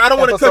better. Bro, I don't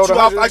want to cut you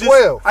off.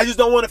 I just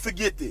don't want to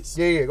forget this.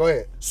 Yeah, go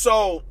ahead.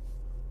 So,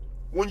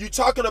 when you're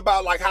talking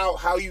about like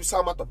how you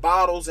talking about the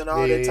bottles and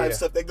all that type of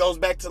stuff, that goes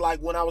back to like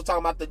when I was talking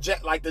about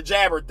the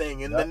jabber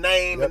thing and the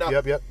name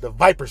the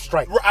Viper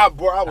Strike. I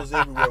was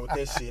everywhere with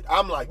that shit.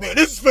 I'm like, man,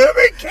 this is finna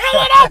be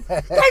killing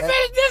them.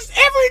 This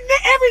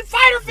every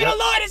fighter finna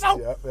love this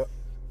hoe.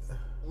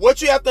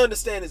 What you have to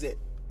understand is that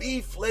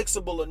be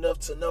flexible enough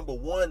to, number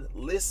one,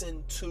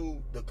 listen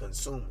to the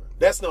consumer.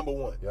 That's number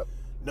one. Yep.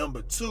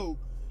 Number two,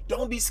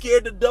 don't be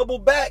scared to double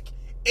back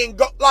and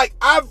go. Like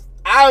I've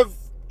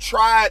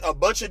tried a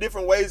bunch of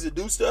different ways to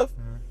do stuff,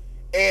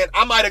 and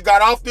I might have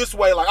got off this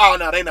way like, oh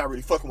no, they not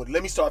really fucking with it.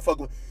 Let me start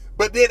fucking with it.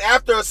 But then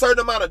after a certain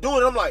amount of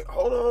doing it, I'm like,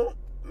 hold on,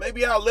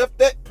 maybe I left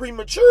that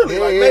prematurely.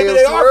 Like maybe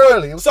they are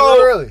early. It was too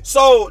early.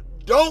 So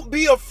don't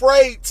be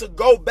afraid to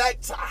go back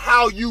to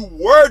how you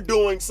were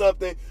doing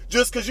something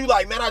just because you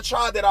like, man, I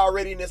tried that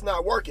already and it's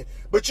not working.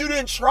 But you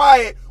didn't try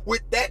it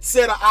with that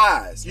set of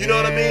eyes. You know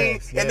what I mean?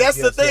 And that's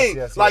the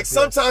thing.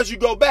 Sometimes you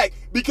go back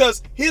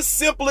because he's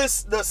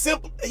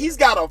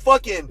got a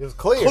fucking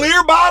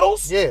clear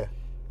bottles. Yeah.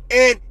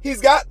 And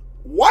he's got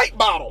white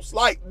bottles.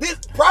 Like this,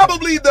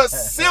 probably the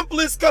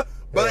simplest,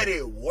 but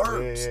it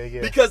works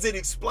because it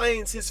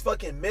explains his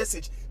fucking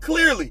message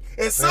clearly.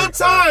 And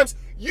sometimes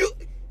you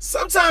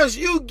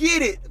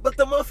get it, but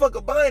the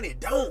motherfucker buying it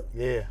don't.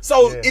 Yeah.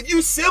 So if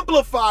you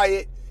simplify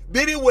it,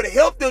 then it would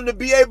help them to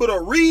be able to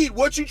read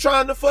what you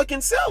trying to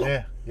fucking sell them.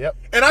 Yeah. Yep.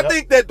 And I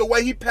think that the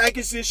way he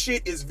packaged this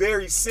shit is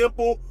very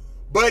simple,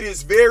 but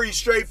it's very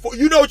straightforward.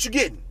 You know what you're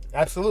getting.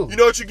 Absolutely. You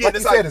know what you're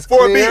getting. Like it's for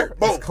clear, a beer.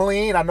 Boom. It's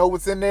clean. I know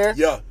what's in there.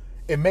 Yeah.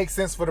 It makes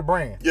sense for the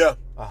brand. Yeah.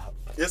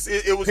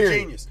 It was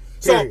genius.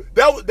 So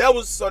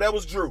that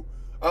was Drew.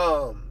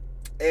 I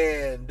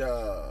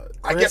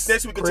guess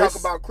next we can talk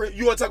about Chris.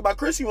 You want to talk about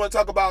Chris? You want to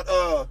talk about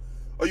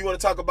or you want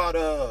to talk about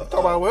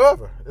talk about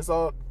whoever. It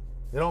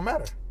don't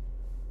matter.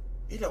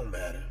 It don't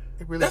matter.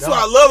 It really That's don't.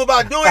 what I love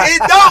about doing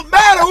it. It don't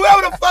matter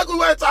whoever the fuck we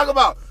want to talk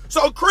about.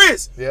 So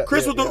Chris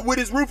was with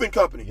his roofing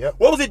company. Yep.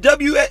 What was it?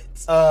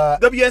 WSH? No,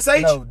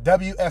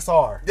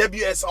 WSR.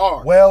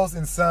 WSR. Wells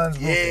and Sons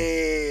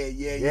Roofing.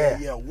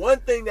 Yeah. One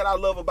thing that I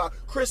love about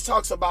Chris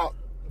talks about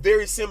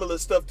very similar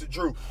stuff to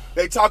Drew.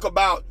 They talk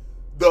about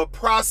the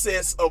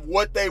process of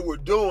what they were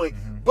doing,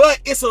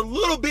 but it's a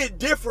little bit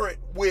different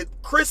with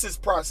Chris's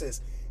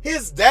process.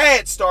 His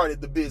dad started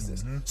the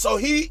business, so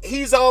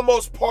he's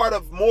almost part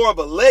of more of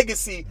a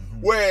legacy,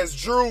 whereas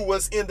Drew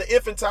was in the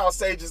infantile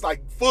stages,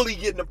 like fully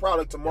getting the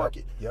product to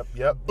market. Yep.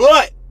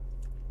 But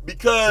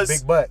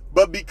because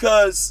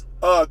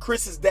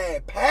Chris's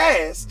dad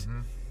passed,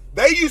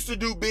 they used to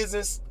do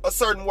business a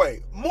certain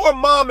way, more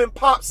mom and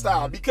pop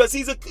style, because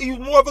he was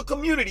more of a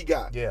community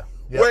guy. Yeah.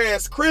 Yep.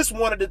 Whereas Chris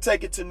wanted to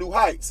take it to new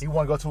heights. He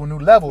wanted to go to a new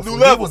level. He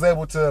was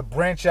able to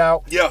branch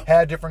out,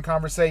 have different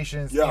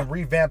conversations, and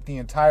revamp the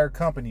entire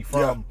company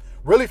from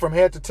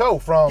head to toe.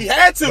 From he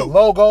had to. The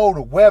logo,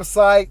 the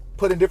website,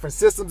 putting different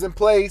systems in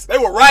place. They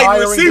were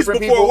writing receipts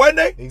before, wasn't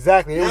they?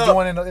 Exactly. They was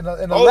doing it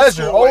in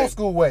a old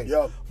school way.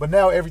 But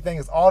now everything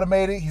is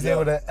automated. He's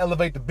able to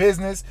elevate the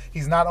business.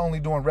 He's not only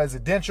doing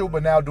residential,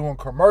 but now doing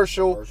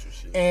commercial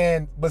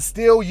but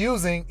still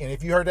using, and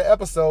if you heard the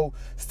episode,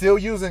 still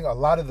using a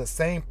lot of the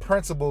same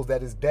principles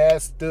that his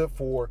dad stood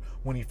for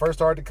when he first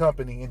started the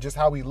company and just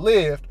how he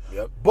lived.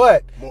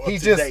 But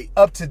he's just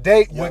up to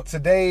date with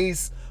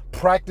today's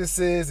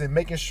practices and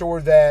making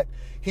sure that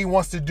he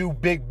wants to do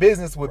big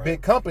business with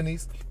big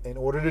companies. In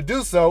order to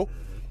do so,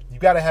 you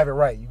got to have it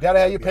right. You got to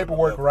have your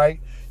paperwork right.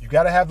 You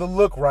got to have the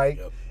look right,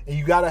 and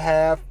you got to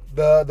have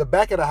the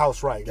back of the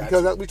house right.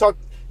 Because we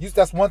talked.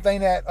 That's one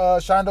thing that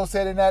Shondo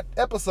said in that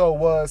episode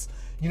was,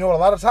 a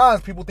lot of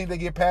times people think they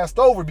get passed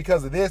over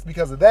because of this,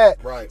 because of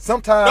that. Right.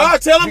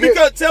 Sometimes. Tell them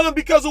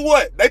because of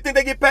what? They think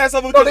they get passed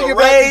over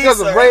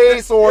because of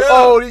race, or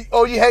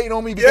you hating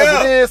on me because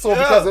of this or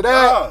because of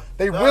that.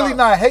 They really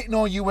not hating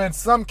on you in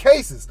some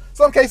cases.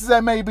 Some cases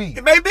that may be.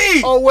 It may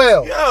be. Oh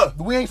well. Yeah.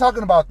 We ain't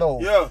talking about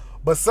those. Yeah.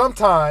 But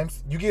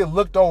sometimes you get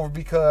looked over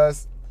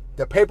because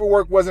the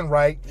paperwork wasn't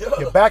right.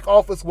 Your back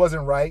office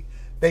wasn't right.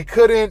 They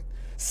couldn't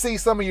see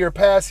some of your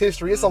past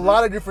history. It's a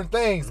lot of different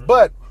things.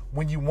 But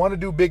when you want to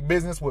do big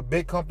business with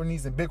big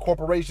companies and big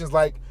corporations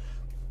like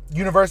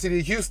University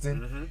of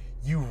Houston,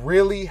 you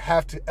really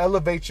have to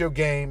elevate your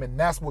game, and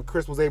that's what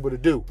Chris was able to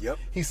do.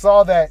 He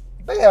saw that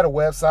they had a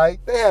website,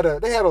 they had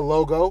a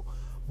logo,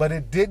 but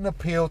it didn't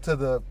appeal to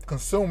the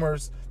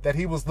consumers that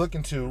he was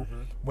looking to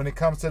when it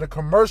comes to the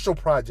commercial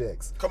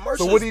projects.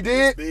 Commercials so what he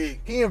did,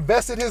 he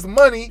invested his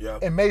money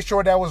and made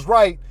sure that was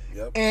right.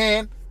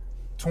 And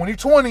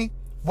 2020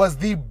 was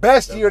the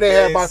best year they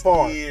had by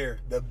far.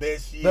 The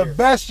best year. The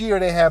best year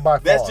they had by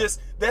far. That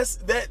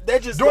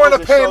just during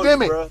the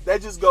pandemic. You,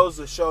 that just goes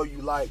to show you,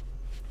 like,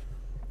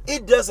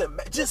 it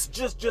doesn't just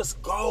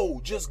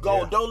go.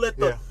 Yeah. Don't let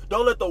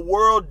the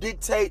world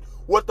dictate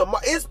what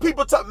it's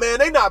people talk, man,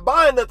 they not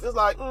buying nothing. It's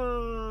like,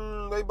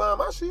 they buying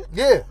my shit.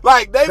 Yeah.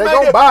 Like they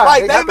may buy.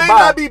 Like they may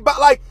not be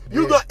like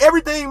you yeah.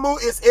 Everything move,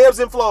 it's ebbs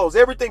and flows.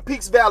 Everything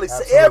peaks, valleys,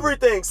 Absolutely.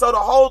 everything. So the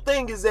whole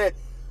thing is that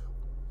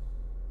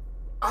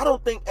I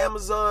don't think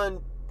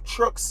Amazon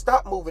trucks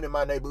stopped moving in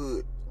my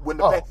neighborhood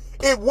when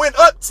it went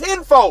up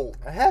tenfold.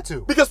 I had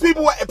to. Because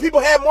people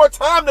had more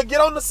time to get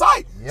on the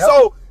site. Yep.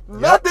 So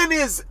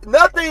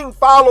nothing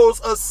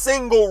follows a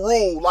single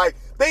rule. Like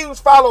things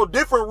follow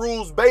different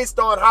rules based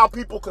on how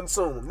people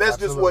consume. That's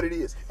Absolutely. just what it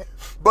is.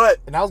 But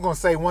and I was gonna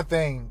say one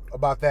thing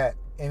about that,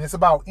 and it's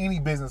about any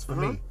business for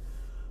me.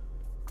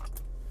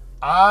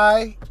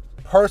 I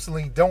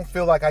personally don't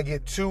feel like I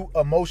get too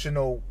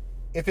emotional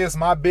if it's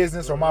my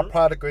business or my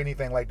product or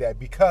anything like that,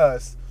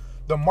 because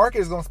the market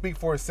is gonna speak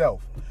for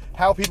itself.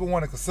 How people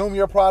want to consume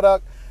your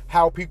product,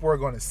 how people are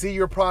going to see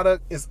your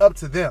product is up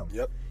to them.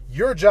 Yep.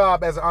 Your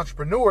job as an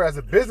entrepreneur, as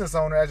a business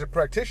owner, as a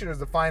practitioner is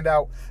to find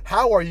out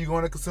how are you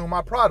going to consume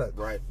my product.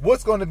 Right.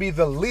 What's going to be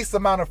the least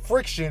amount of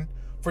friction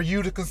for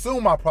you to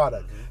consume my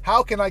product?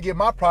 How can I get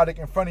my product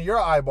in front of your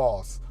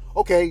eyeballs?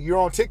 Okay, you're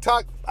on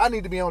TikTok, I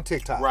need to be on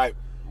TikTok. Right.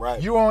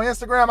 You on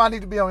Instagram, I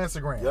need to be on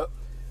Instagram. Yep.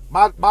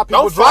 My people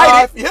Don't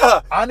drive, fight it.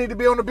 Yeah. I need to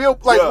be on the bill,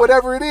 like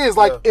whatever it is.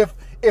 Like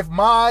if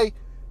my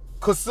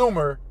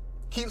consumer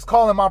keeps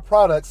calling my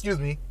product,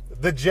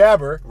 the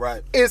jabber.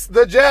 Right. It's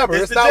the jabber.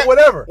 It's not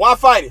whatever. Why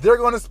fight it? They're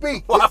going to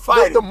speak. Why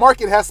fight it? The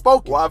market has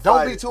spoken. Why Don't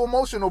fight be it? too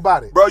emotional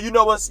about it. Bro, you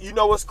know what's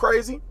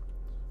crazy?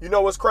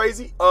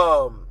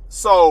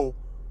 So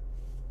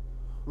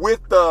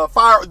with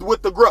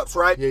the Grups,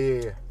 right?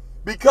 Yeah.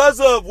 Because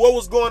of what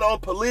was going on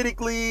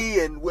politically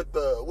and with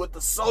the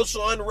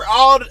social unrest,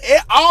 all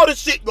the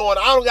shit going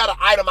on. I don't gotta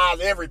itemize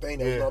everything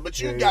that's going on, but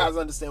you guys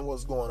understand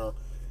what's going on.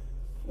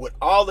 With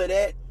all of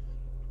that,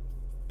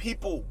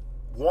 people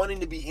wanting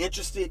to be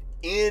interested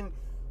in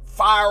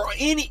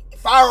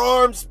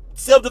firearms,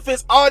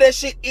 self-defense, all that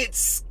shit,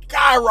 it's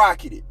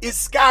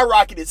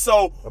skyrocketed.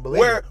 So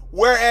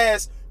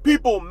whereas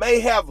people may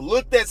have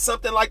looked at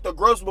something like the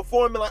Grups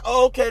before and been like,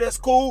 oh, okay, that's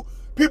cool.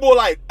 People were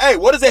like, hey,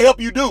 what does it help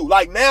you do?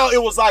 Like now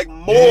it was like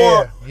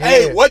more,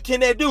 hey, what can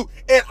that do?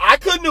 And I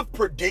couldn't have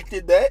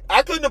predicted that.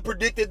 I couldn't have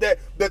predicted that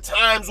the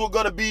times were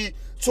going to be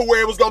to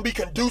where it was going to be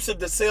conducive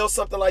to sell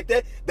something like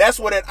that. That's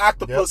where that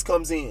octopus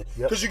comes in.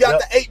 Because you got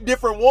the 8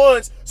 different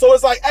ones. So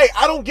it's like, hey,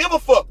 I don't give a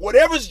fuck.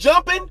 Whatever's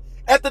jumping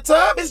at the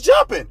time, it's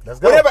jumping.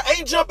 Whatever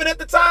ain't jumping at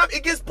the time,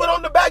 it gets put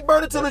on the back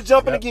burner till it's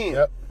jumping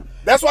again.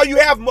 That's why you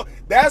have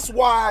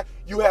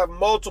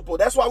multiple.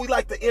 That's why we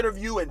like to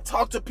interview and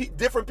talk to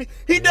different people.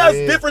 He does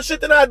different shit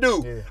than I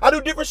do. I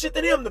do different shit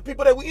than him. The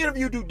people that we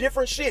interview do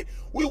different shit.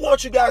 We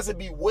want you guys to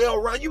be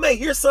well-rounded. You may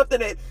hear something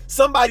that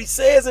somebody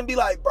says and be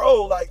like,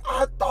 bro, like,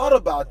 I thought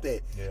about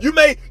that. You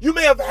may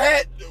have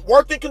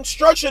worked in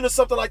construction or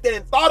something like that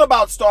and thought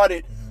about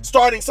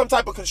starting some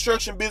type of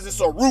construction business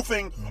or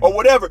roofing or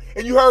whatever.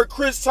 And you heard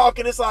Chris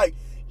talking. It's like,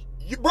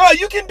 bro,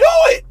 you can do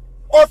it.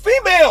 Or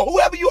female,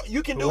 whoever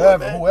you can do it,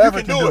 man.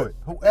 Whoever can do it.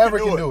 Whoever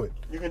can do it.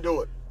 You can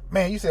do it.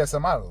 Man, you said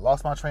something. I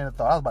lost my train of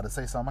thought. I was about to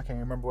say something. I can't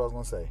remember what I was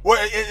going to say.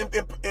 Well,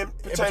 in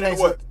pertaining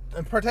to what?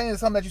 Pertaining to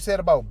something that you said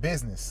about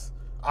business.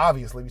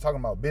 Obviously, we talking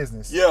about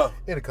business. Yeah.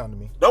 It'll come to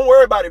me. Don't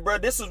worry about it, bro.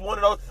 This is one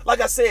of those. Like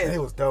I said, and it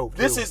was dope.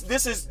 This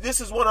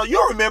is one of.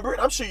 You'll remember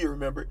it. I'm sure you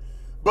remember it.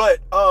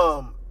 But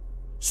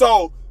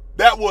so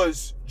that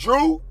was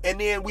Drew, and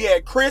then we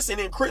had Chris, and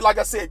then Chris, like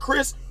I said,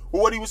 Chris.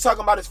 What he was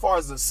talking about as far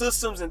as the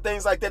systems and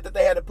things like that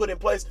they had to put in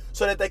place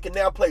so that they can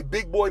now play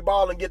big boy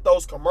ball and get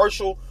those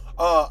commercial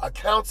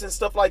accounts and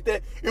stuff like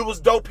that. It was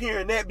dope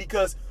hearing that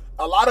because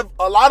a lot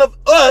of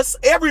us,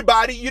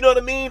 everybody, you know what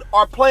I mean,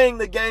 are playing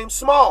the game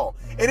small.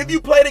 And if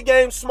you play the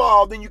game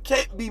small, then you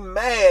can't be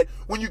mad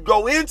when you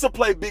go in to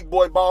play big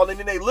boy ball and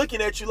then they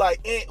looking at you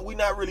like, we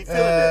not really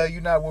feeling that.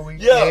 You're not what we.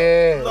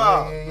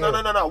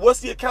 No.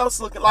 What's the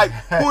accounts looking like?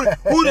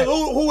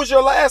 Who was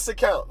your last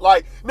account?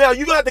 Like now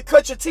you got to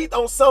cut your teeth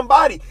on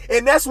somebody,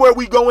 and that's where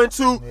we go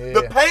into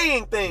the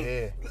paying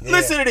thing.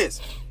 Listen to this.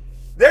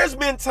 There's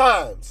been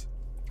times.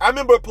 I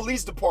remember a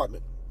police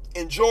department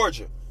in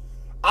Georgia.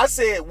 I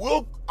said,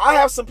 I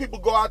have some people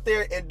go out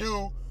there and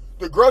do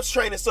the Grups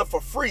training stuff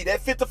for free.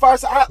 That fit the fire.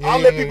 I'll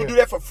let people do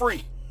that for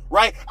free,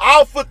 right?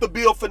 I'll foot the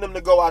bill for them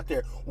to go out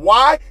there.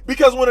 Why?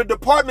 Because when a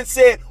department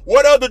said,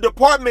 what other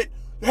department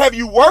have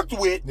you worked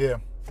with? Yeah.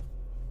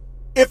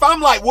 If I'm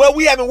like, well,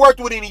 we haven't worked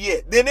with any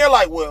yet, then they're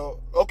like,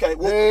 well, okay.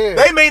 Well,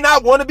 they may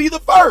not want to be the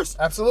first.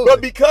 Absolutely.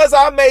 But because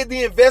I made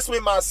the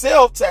investment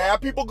myself to have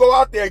people go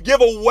out there,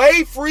 give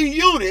away free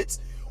units,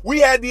 we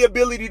had the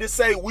ability to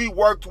say we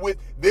worked with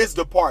this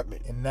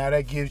department. And now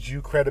that gives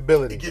you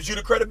credibility. It gives you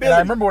the credibility. And I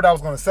remember what I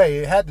was going to say.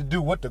 It had to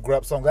do with the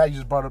GRUP. So I'm glad you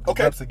just brought up the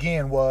GRUPs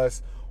again.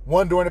 Was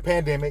one, during the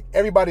pandemic,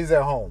 everybody's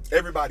at home.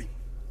 Everybody.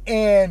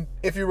 And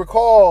if you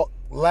recall,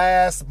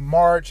 last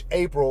March,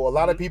 April, a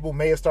lot of people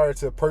may have started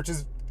to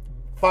purchase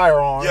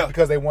firearms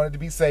because they wanted to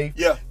be safe.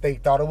 Yeah. They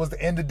thought it was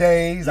the end of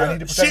days. I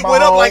need to protect shit my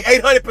went home. up like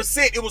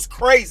 800%. It was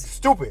crazy.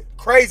 Stupid.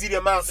 Crazy the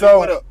amount that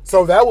went up.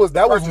 So that was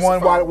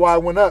one why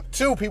it went up.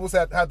 Two, people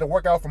had to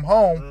work out from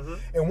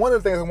home. And one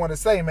of the things I want to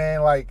say,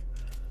 man, like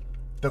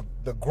the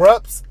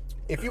GRUPs,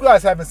 if you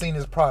guys haven't seen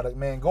this product,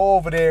 man, go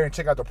over there and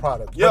check out the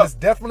product. But it's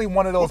definitely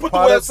one of those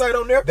products the website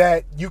on there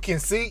that you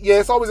can see. Yeah,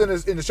 it's always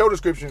in the show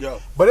description.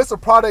 But it's a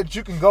product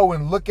you can go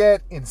and look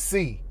at and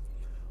see.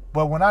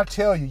 But when I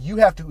tell you, you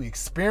have to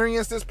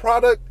experience this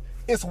product,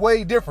 it's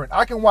way different.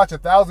 I can watch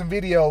 1,000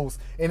 videos,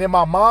 and in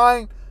my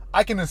mind,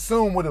 I can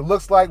assume what it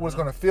looks like, what it's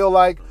going to feel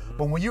like.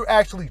 But when you're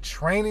actually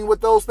training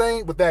with those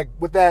things, with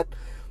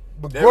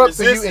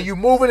GRUPs, and you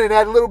moving and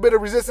that little bit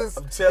of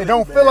resistance, it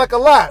don't feel like a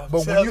lot.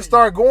 But when you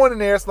start going in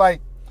there, it's like,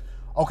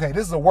 okay,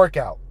 this is a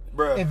workout.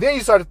 Bruh. And then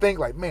you start to think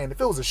like, man,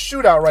 if it was a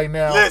shootout right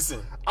now,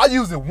 I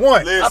used it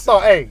once. I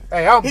thought, hey,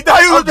 I'm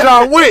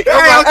John Wick.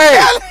 I'm like,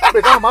 hey,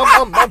 I'm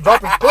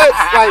bumping clips.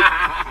 Like,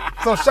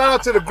 so shout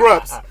out to the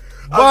GRUPs.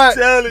 But I'm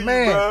telling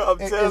man, you, bro. I'm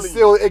telling you.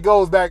 Still, it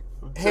goes back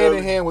hand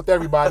in hand with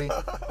everybody.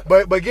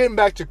 but getting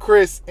back to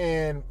Chris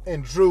and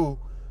Drew,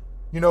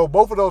 you know,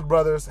 both of those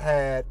brothers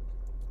had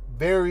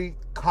very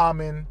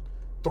common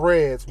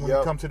threads when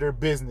it comes to their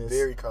business.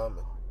 Very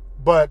common.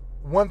 But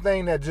one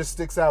thing that just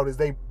sticks out is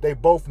they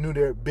both knew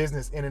their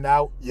business in and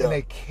out, and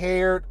they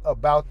cared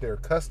about their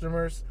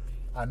customers.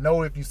 I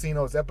know if you've seen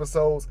those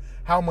episodes,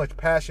 how much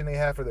passion they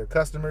have for their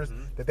customers,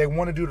 that they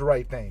want to do the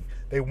right thing.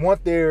 They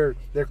want their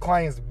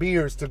clients'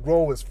 beards to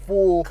grow as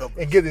full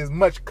and get as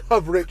much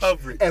coverage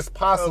as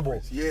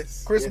possible.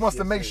 Yes. Chris wants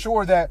to make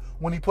sure that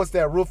when he puts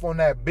that roof on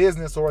that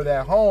business or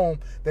that home,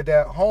 that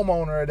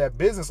homeowner or that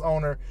business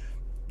owner,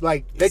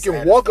 like, they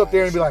can walk up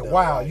there and be like,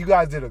 wow, you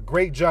guys did a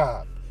great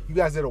job. You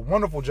guys did a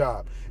wonderful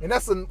job. And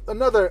that's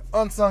another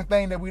unsung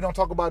thing that we don't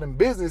talk about in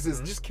business is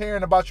just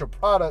caring about your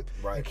product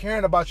and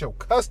caring about your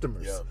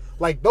customers.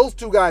 Like, those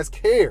two guys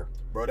care.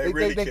 Bro, they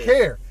really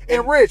care.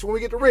 And Rich, when we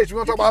get to Rich, we're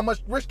gonna talk about how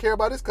much Rich care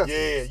about his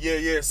customers.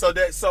 Yeah. So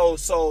the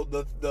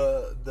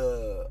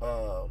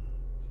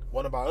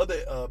one of our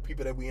other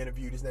people that we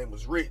interviewed, his name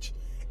was Rich,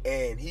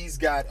 and he's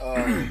got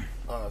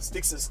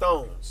Sticks and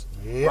Stones,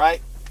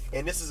 right?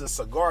 And this is a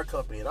cigar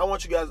company, and I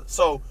want you guys.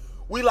 So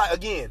we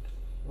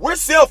we're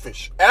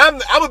selfish,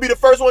 and I'm gonna be the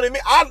first one to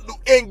admit.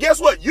 And guess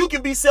what? You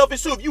can be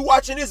selfish too. If you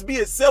watching this, be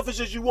as selfish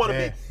as you want to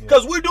be.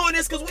 Because we're doing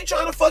this because we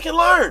trying to fucking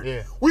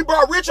learn. We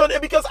brought Rich on there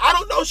because I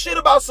don't know shit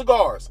about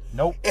cigars.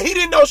 Nope. And he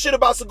didn't know shit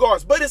about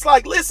cigars. But it's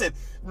like, listen,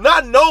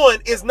 not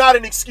knowing is not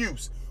an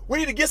excuse. We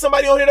need to get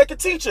somebody on here that can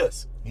teach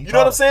us. You know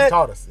what I'm saying? He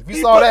taught us. If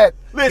you saw that,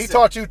 he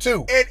taught you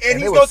too. And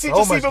he's going to teach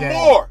us even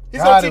more.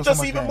 He's going to teach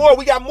us even more.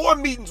 We got more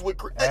meetings with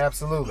Chris.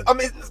 Absolutely. I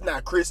mean, it's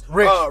not Chris.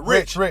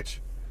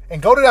 Rich.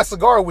 And go to that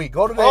cigar week. They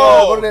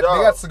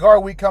got cigar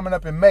week coming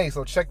up in May,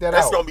 so check that out.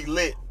 That's gonna be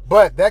lit.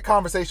 But that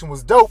conversation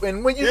was dope.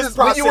 And when you in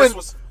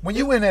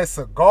that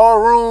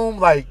cigar room,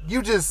 like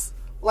you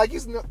I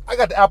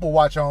got the Apple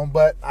Watch on,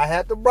 but I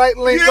had the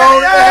Breitling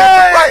on.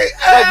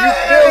 You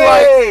feel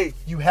like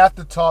you have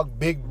to talk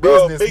big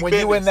business when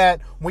you in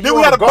that. When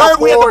you had the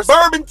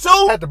bourbon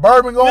too. Had the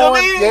bourbon going. You know what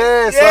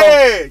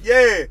I mean?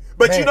 Yeah.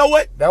 But you know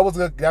what? That was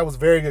good. That was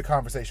very good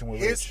conversation with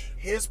Rich.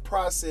 His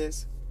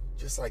process,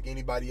 just like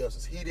anybody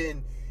else's.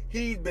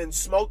 He'd been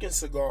smoking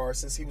cigars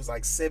since he was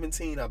like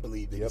 17, I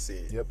believe he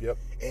said. Yep.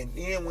 And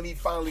then when he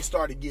finally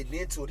started getting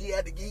into it, he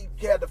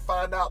had to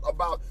find out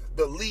about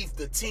the leaf,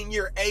 the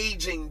 10-year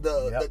aging,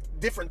 the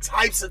different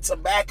types of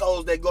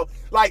tobaccos that go.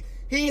 Like,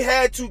 he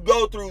had to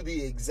go through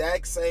the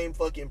exact same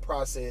fucking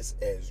process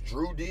as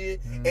Drew did,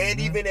 and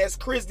even as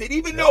Chris did.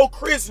 Even though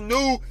Chris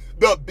knew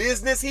the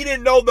business, he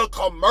didn't know the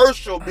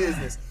commercial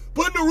business.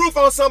 Putting the roof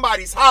on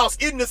somebody's house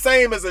isn't the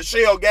same as a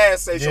Shell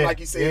gas station, like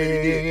he said that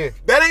he did.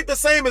 That ain't the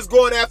same as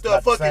going after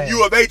a fucking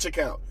U of H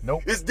account.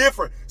 Nope. It's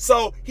different.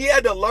 So he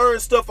had to learn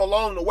stuff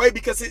along the way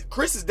because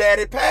Chris's dad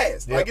had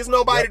passed. Like, it's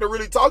nobody to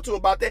really talk to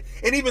about that.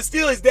 And even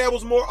still, his dad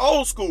was more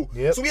old school.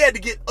 So he had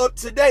to get up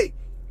to date.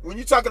 When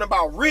you're talking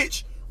about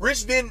Rich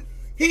didn't,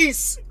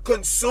 he's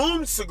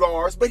consumed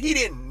cigars, but he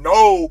didn't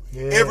know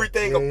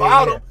everything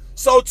about them.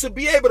 So to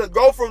be able to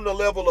go from the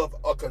level of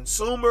a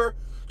consumer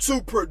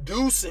to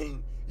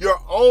producing your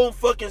own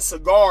fucking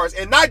cigars,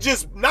 and not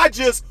just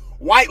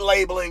white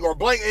labeling or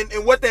blank,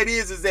 and what that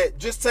is that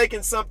just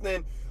taking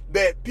something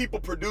that people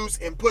produce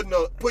and putting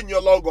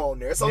your logo on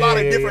there. It's a lot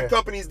of different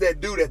companies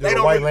that do that. They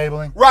don't white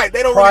labeling, right?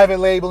 They don't private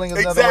labeling.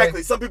 Is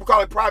exactly. Some people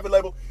call it private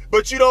label,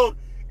 but you don't.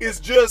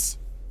 It's just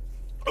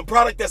a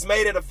product that's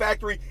made at a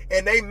factory,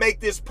 and they make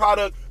this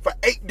product for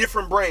 8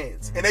 different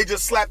brands, and they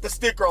just slap the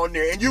sticker on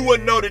there, and you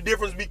wouldn't know the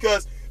difference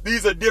because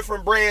these are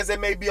different brands that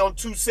may be on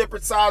 2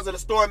 separate sides of the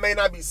store. It may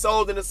not be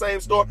sold in the same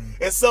store,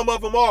 and some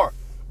of them are.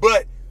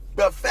 But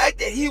the fact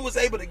that he was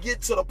able to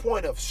get to the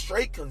point of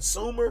straight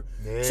consumer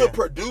to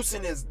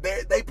producing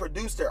they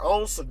produce their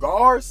own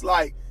cigars,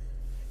 like,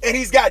 and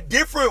he's got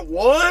different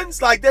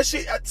ones, like that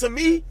shit. To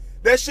me,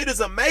 that shit is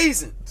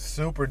amazing.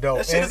 Super dope.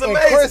 That shit is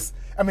amazing.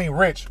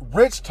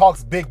 Rich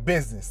talks big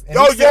business. And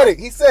he said,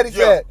 he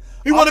said,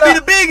 he want to be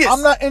the biggest.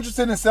 I'm not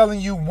interested in selling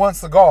you one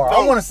cigar.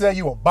 I want to sell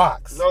you a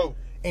box. No.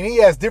 And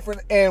he has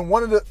different, and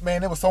one of the,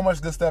 man, there was so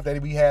much good stuff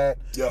that we had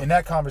in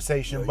that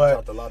conversation. But he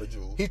talked a lot of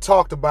jewels. He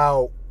talked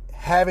about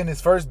having his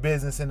first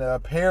business in the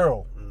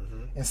apparel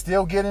and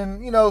still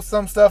getting,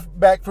 some stuff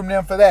back from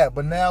them for that.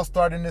 But now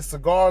starting this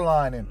cigar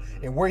line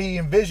and where he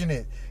envisioned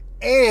it.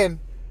 And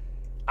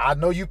I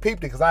know you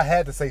peeped it because I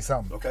had to say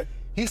something. Okay.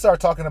 He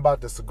started talking about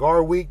the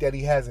cigar week that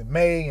he has in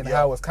May and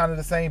how it's kind of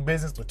the same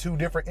business but two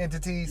different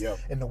entities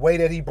and the way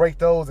that he break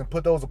those and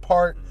put those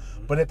apart.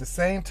 But at the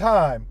same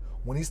time,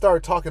 when he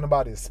started talking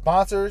about his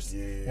sponsors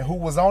and who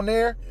was on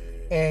there,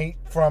 and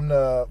from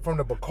the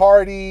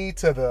Bacardi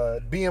to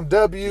the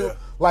BMW,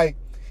 like,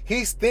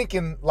 he's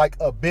thinking like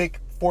a big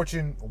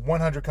Fortune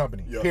 100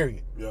 company,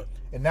 period. Yeah.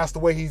 And that's the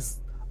way he's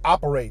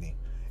operating.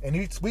 And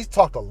we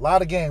talked a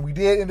lot of game. We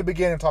did in the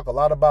beginning talk a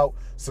lot about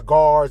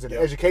cigars and the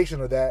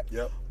education of that.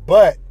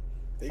 But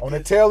on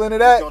the tail end of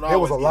that, there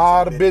was a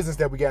lot of business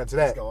that we got into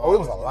that. Oh, it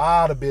was a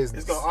lot of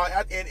business.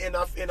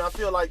 And I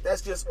feel like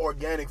that's just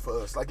organic for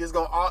us. Like, it's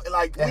gonna,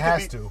 like,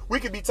 we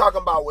could be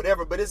talking about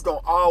whatever, but it's gonna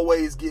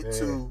always get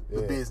to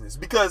the business.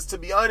 Because to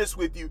be honest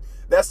with you,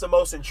 that's the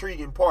most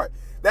intriguing part.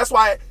 That's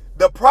why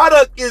the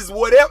product is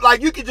whatever.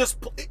 Like, you could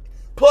just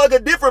plug a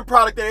different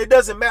product and it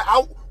doesn't matter.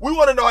 We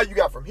want to know how you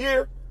got from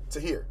here to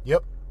here.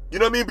 Yep. You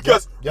know what I mean?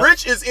 Because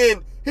Rich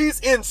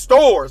he's in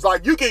stores.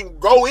 Like, you can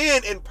go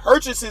in and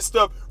purchase his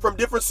stuff from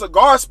different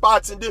cigar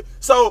spots.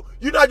 So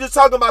you're not just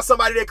talking about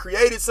somebody that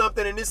created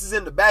something and this is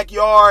in the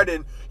backyard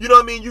and, you know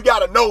what I mean, you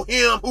got to know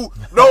him who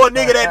know a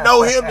nigga that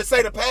know him to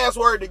say the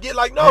password to get,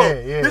 like, no.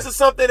 This is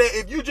something that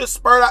if you just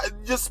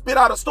spit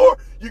out a store,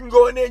 you can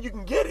go in there and you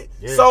can get it.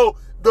 So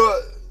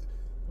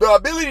the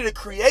ability to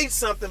create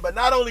something, but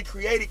not only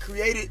create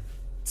it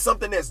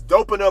something that's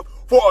dope enough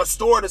for a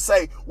store to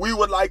say, we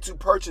would like to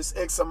purchase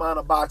X amount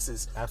of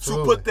boxes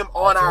to put them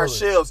on our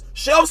shelves.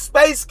 Shelf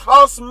space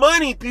costs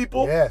money,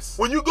 people. Yes.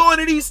 When you go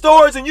into these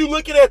stores and you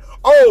looking at,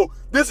 oh,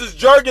 this is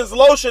Jergens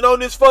lotion on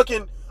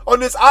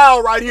this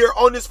aisle right here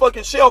on this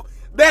fucking shelf,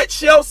 that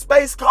shelf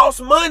space costs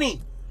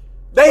money.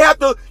 They have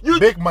to,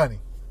 big money.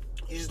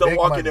 You just don't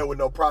walk in there with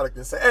no product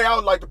and say, hey, I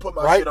would like to put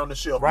my shit on the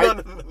shelf. Right.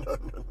 No.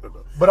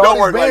 But all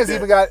these brands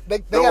even got, they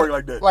don't work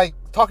like that. Like,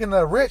 talking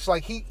to Rich,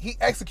 like, he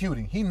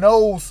executing. He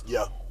knows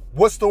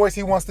what stores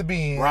he wants to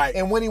be in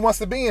and when he wants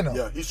to be in them.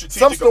 Yeah, he's strategic.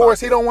 Some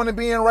stores he don't want to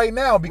be in right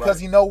now because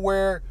he know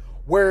where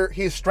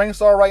his strengths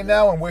are right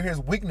now and where his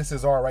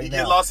weaknesses are right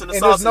now. Get lost in the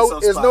sauce.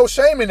 There's no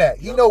shame in that.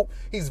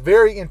 He's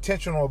very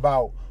intentional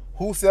about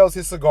who sells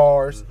his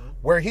cigars,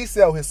 where he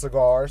sells his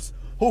cigars,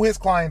 who his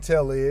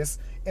clientele is,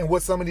 and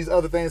what some of these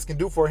other things can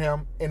do for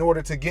him in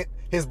order to get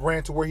his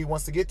brand to where he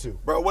wants to get to.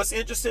 Bro, what's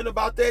interesting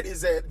about that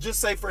is that,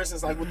 just say, for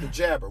instance, like with the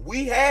Jabber,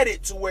 we had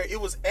it to where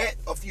it was at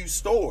a few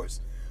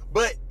stores,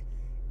 but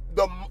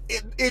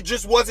it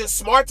just wasn't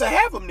smart to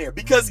have them there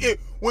because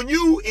when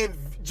you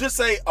just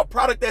say a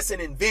product that's an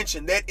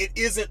invention, that it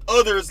isn't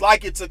others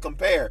like it to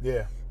compare.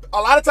 Yeah.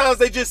 A lot of times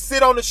they just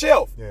sit on the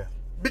shelf. Yeah.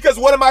 Because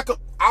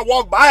I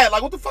walk by it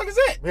like, what the fuck is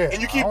that? Yeah. And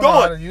you keep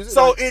going.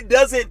 So it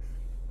doesn't.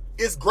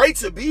 It's great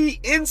to be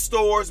in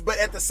stores, but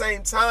at the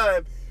same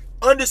time,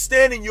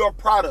 understanding your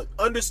product,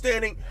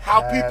 understanding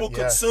how people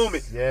consume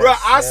it. Bro,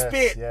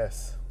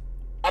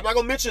 I'm not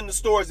gonna mention the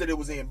stores that it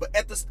was in, but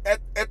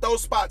at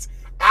those spots,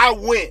 I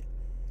went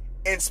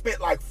and spent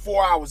like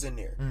 4 hours in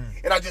there.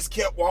 And I just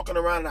kept walking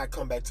around and I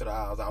come back to the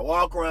aisles. I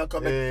walk around,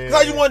 come back.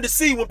 Because I just wanted to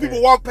see when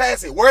people walk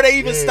past it, where they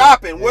even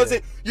stopping. Was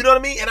it, you know what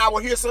I mean? And I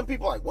would hear some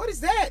people like, what is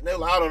that? And they're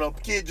like, I don't know,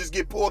 kid just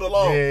get pulled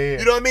along.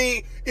 You know what I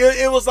mean?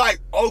 It was like,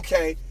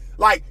 okay,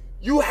 like,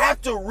 you have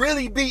to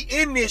really be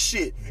in this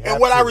shit. And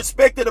what I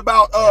respected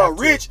about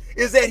Rich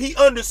is that he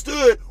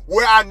understood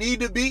where I need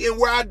to be and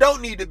where I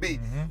don't need to be.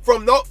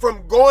 From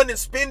going and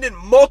spending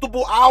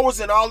multiple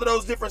hours in all of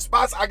those different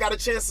spots, I got a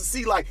chance to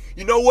see, like,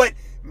 you know what?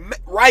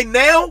 Right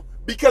now,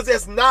 because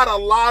there's not a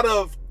lot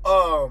of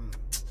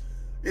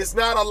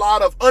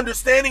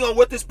understanding on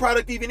what this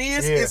product even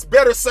is. It's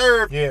better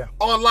served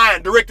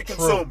online, direct to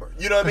consumer.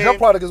 You know what I mean? Your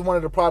product is one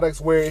of the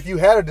products where if you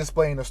had a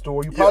display in the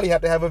store, you probably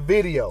have to have a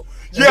video.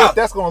 What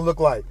that's going to look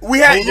like. We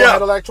had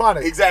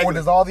electronics. Exactly. Or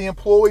does all the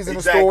employees in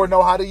the store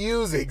know how to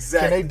use it?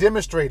 Exactly. Can they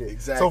demonstrate it?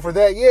 Exactly. So for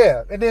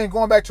that, And then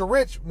going back to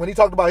Rich, when he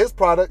talked about his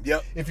product,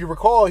 if you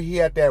recall, he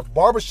had that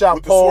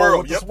barbershop pole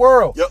with the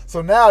swirl.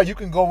 So now you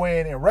can go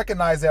in and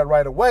recognize that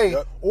right away,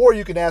 or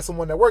you can ask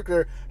someone that worked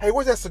there, hey,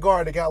 where's that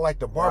cigar that got like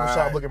the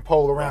barbershop looking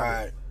pole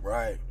around it?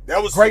 Right.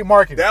 That was great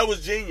marketing. That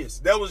was genius.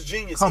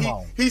 Come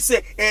on. He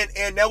said,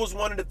 and that was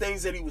one of the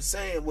things that he was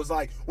saying was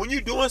like, when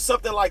you're doing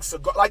something like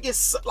cigar, like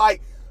it's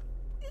like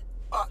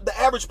the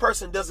average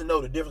person doesn't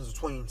know the difference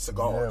between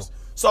cigars.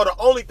 So the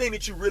only thing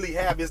that you really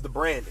have is the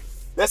branding.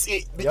 That's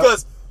it.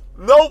 Because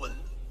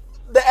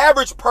the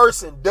average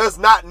person does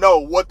not know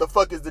what the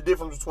fuck is the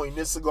difference between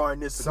this cigar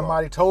and this cigar.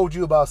 Somebody told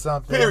you about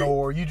something, Period.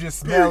 or you just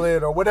smell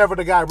it, or whatever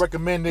the guy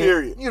recommended.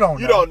 Period. You don't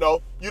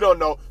know. You don't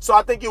know. So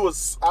I think it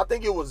was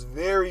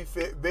very,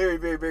 very,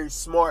 very, very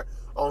smart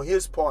on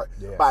his part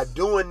by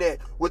doing that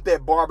with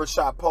that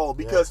barbershop poll.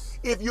 Because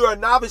if you're a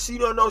novice, you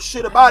don't know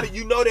shit about it.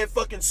 You know that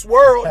fucking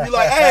swirl. You're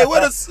like, hey,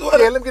 what a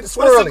let me get the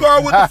swirl.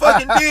 Cigar with the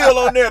fucking deal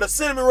on there, the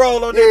cinnamon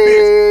roll on that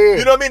bitch.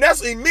 You know what I mean?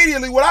 That's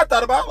immediately what I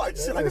thought about. Like,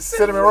 shit, like a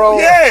cinnamon roll.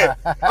 Yeah.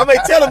 I may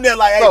tell him that,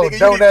 like, hey, nigga,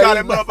 you need to call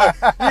that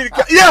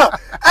motherfucker. Yeah.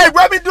 Hey,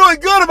 bro, I been doing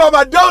good about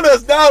my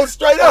donuts, dog,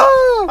 straight up.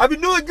 I been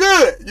doing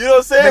good. You know what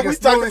I'm saying? Making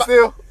smoothies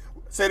still?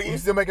 Say it again. You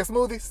still making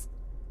smoothies?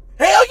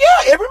 Hell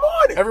yeah, every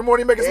morning. Every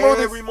morning you making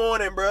smoothies? Every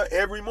morning, bro.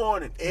 Every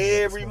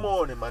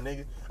morning, my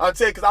nigga. I'm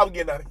telling you, because I was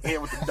getting out of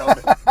hand with the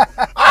donuts.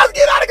 I was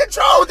getting out of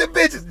control with them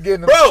bitches.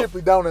 Getting them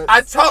Shipley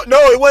donuts. No,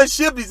 it wasn't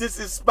Shipley's. This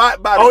is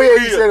spot by the Oh,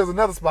 yeah, you said it was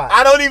another spot.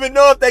 I don't even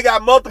know if they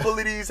got multiple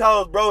of these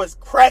hoes, bro. It's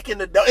cracking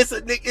the donuts.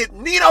 It's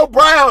Nino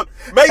Brown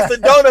makes the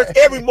donuts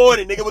every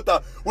morning, nigga,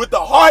 with the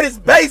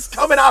hardest bass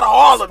coming out of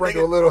Harlem,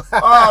 Sprinkle nigga. a little.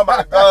 Oh,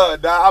 my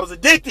God, dog. I was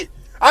addicted.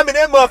 I'm in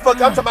that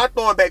motherfucker. I'm talking about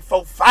throwing back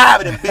 4-5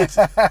 of them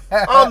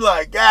bitches. I'm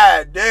like,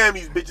 God damn,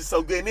 these bitches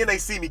so good. And then they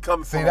see me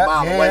coming from a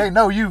mile away. They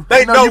know you.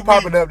 They know you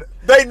popping up.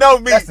 They know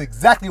me. That's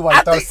exactly why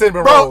I thought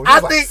cinnamon rolls.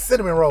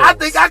 Cinnamon rolls. I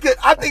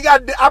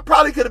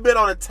probably could have been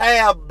on a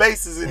tab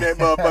basis in that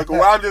motherfucker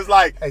where I'm just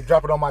like, hey,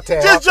 drop it on my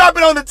tab. Just drop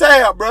it on the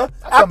tab, bro.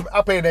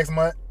 I'll pay next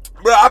month.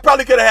 Bro, I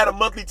probably could have had a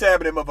monthly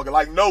tab in that motherfucker.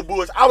 Like, no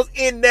bullshit. I was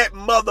in that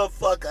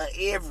motherfucker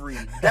every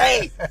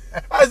day.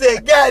 I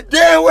said, God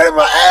damn, where did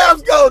my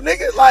abs go,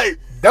 nigga? Like,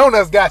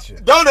 donuts got you.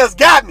 Donuts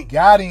got me.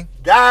 Got him.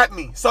 Got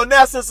me. So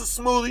now since it's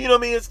smooth, you know what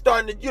I mean, it's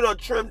starting to,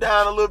 trim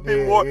down a little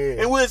bit more.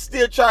 Yeah. And we'll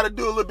still try to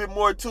do a little bit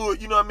more to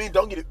it. You know what I mean?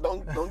 Don't get it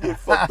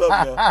fucked up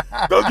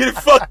now. Don't get it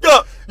fucked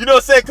up. You know what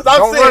I'm saying? Because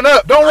I'm saying,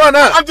 Don't run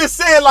up. I'm just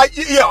saying, like,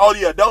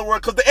 don't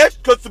run.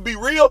 Because to be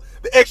real,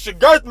 the extra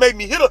girth made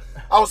me hit her.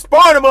 I was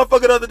sparring a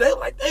motherfucker the other day. I'm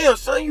like, damn,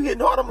 son, you hitting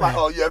hard. I'm like,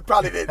 oh, yeah,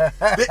 probably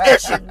the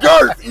extra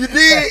girth. You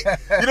dig?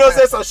 You know what I'm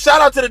saying? So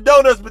shout out to the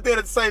donuts, but then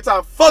at the same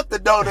time, fuck the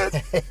donuts.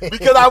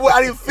 Because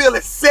I didn't feel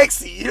as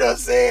sexy. You know what I'm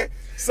saying?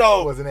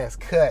 So it wasn't as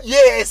cut. Yeah,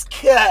 it's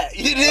cut.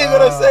 You dig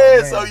what I'm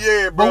saying? Man. So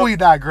yeah, bro. But we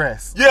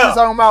digress. Yeah. We're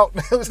talking about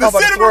the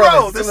cinnamon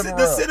roll.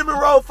 The cinnamon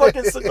roll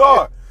fucking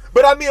cigar.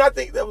 But I mean, I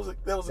think that was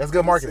that's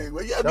good marketing.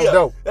 Yeah, that was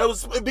dope. That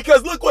was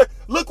because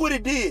look what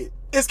it did.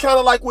 It's kind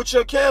of like with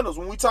your candles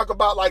when we talk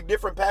about like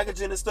different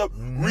packaging and stuff,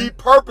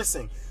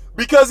 repurposing.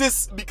 Because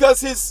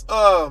his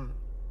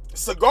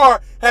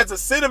cigar has a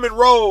cinnamon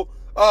roll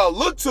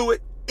look to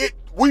it.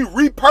 We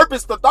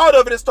repurposed the thought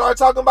of it and started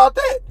talking about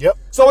that. Yep.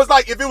 So it's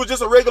like if it was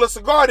just a regular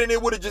cigar, then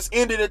it would have just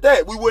ended at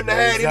that. We wouldn't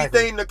have had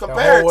anything to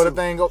compare it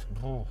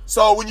to.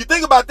 So when you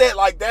think about that,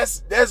 like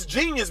that's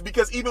genius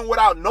because even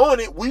without knowing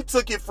it, we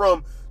took it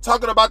from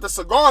talking about the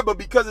cigar, but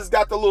because it's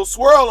got the little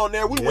swirl on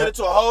there, we went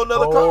into a whole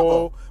nother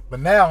combo. But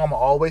now I'm gonna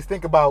always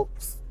think about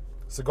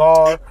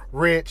cigar,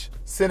 rich,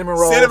 cinnamon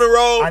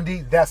roll. I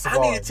need that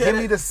cigar. I need to tell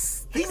Give me the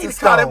sticks he need to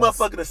call that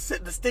motherfucker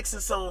the sticks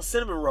and stones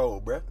cinnamon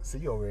roll, bro. See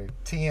you over here.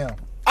 TM.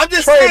 I'm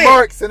just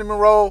trademark saying, cinnamon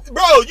roll,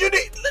 bro. You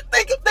need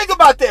think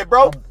about that,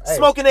 bro.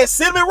 Smoking that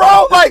cinnamon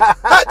roll, like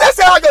that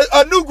sounds like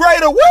a new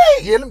grade of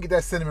weed. Yeah, let me get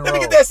that cinnamon roll. Let me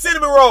get that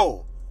cinnamon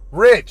roll.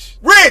 Rich.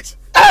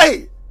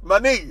 Hey, my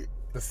nigga.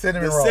 The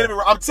cinnamon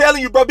roll. I'm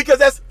telling you, bro, because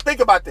think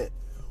about that.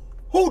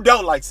 Who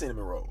don't like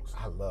cinnamon rolls?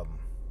 I love them.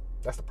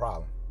 That's the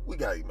problem. We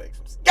gotta make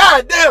some.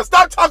 God damn!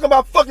 Stop talking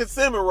about fucking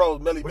cinnamon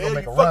rolls, Melly. We're gonna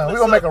make a run. We're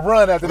gonna make a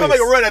run after this. We're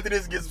gonna make a run after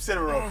this and get some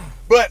cinnamon rolls.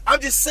 But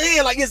I'm just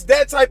saying, like, it's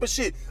that type of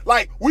shit.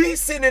 Like, we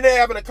sitting in there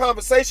having a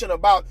conversation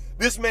about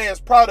this man's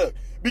product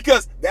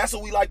because that's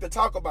what we like to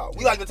talk about.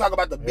 We like to talk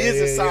about the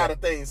business side of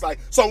things. Like,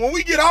 so when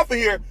we get off of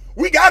here,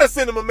 we gotta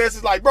send them a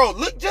message like, bro,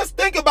 look, just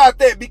think about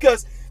that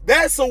because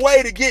that's a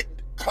way to get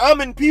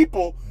common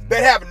people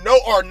that have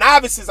or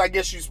novices, I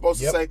guess you're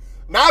supposed to say.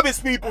 Novice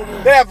people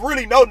that have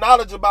really no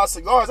knowledge about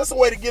cigars. That's a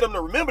way to get them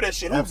to remember that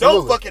shit. Who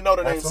don't fucking know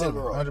the name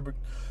cinnamon roll. 100%.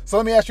 So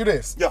let me ask you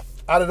this. Yeah.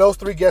 Out of those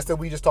three guests that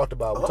we just talked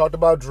about, we talked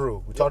about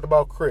Drew, we talked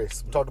about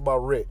Chris, we talked about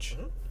Rich.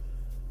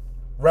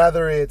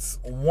 Rather it's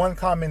one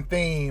common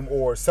theme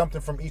or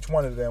something from each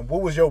one of them,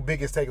 what was your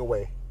biggest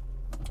takeaway?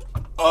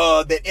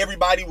 That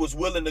everybody was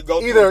willing to go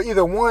through.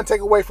 Either one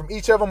takeaway from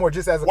each of them or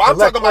just as a collective. I'm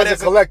talking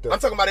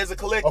about as a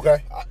collective.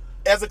 Okay.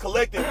 As a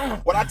collective,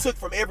 what I took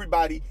from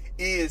everybody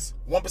is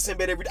 1%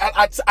 better every day.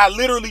 I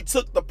literally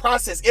took the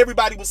process.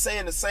 Everybody was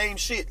saying the same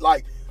shit.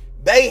 Like,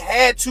 they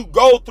had to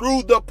go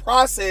through the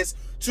process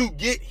to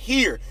get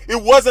here.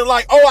 It wasn't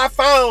like, oh, I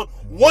found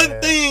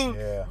one thing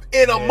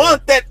in a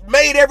month that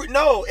made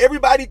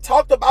everybody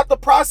talked about the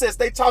process.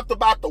 They talked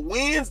about the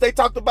wins. They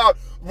talked about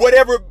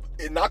whatever,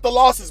 not the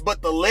losses,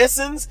 but the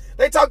lessons.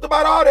 They talked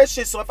about all that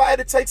shit. So if I had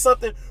to take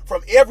something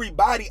from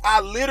everybody,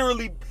 I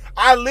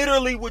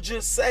literally would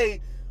just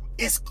say,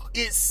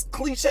 it's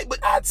cliche, but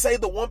I'd say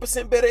the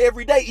 1% better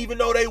every day, even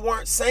though they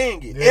weren't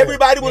saying it.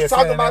 Everybody was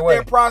talking about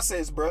their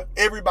process, bro.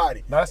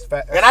 Everybody. No, that's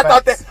fact. And I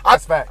thought that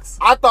that's facts.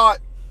 I thought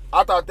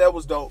that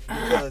was dope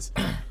because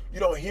you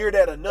don't hear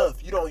that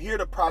enough. You don't hear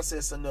the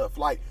process enough.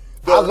 Like,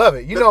 I love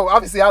it. You know,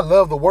 obviously, I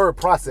love the word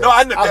process. No,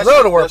 I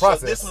love the word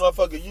process. This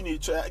motherfucker, you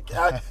need to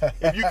try.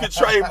 If you could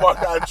trademark,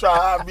 I'd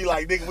try. I'd be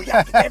like, nigga, we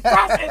got to get that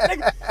process,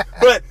 nigga.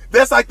 But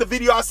that's like the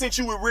video I sent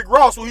you with Rick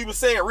Ross, where he was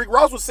saying, Rick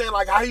Ross was saying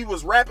like how he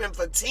was rapping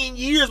for 10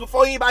 years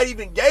before anybody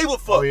even gave a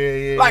fuck. Oh,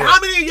 yeah, like, how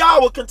many of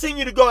y'all would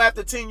continue to go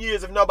after 10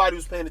 years if nobody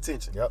was paying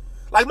attention? Yep.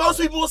 Like, most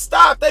people would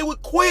stop. They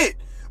would quit.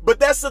 But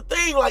that's the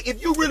thing, like,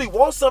 if you really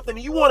want something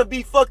and you want to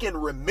be fucking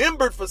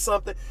remembered for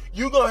something,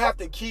 you're going to have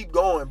to keep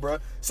going, bro.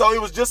 So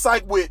it was just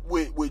like with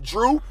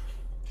Drew.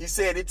 He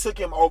said it took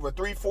him over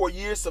 3-4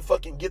 years to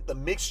fucking get the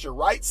mixture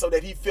right so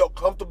that he felt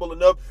comfortable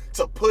enough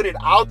to put it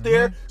out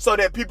there so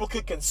that people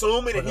could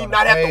consume it and he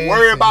not have to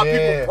worry about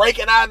people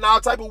breaking out and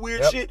all type of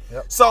weird shit.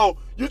 Yep. So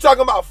you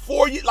talking about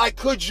 4 years, like,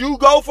 could you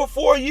go for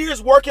 4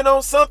 years working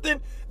on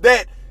something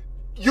that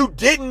you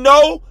didn't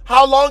know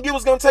how long it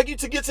was going to take you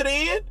to get to the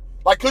end?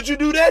 Like, could you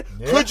do that?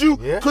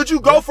 Yeah, Could you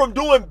go from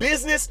doing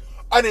business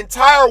an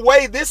entire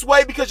way this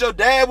way because your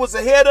dad was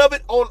ahead of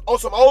it on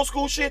some old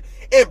school shit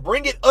and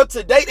bring it up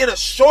to date in a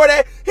short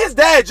ass? His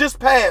dad just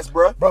passed,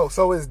 bro. Bro,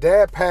 so his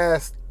dad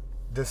passed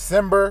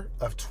December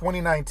of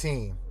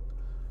 2019.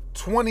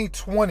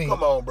 2020.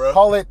 Come on, bro.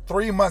 Call it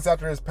 3 months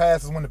after his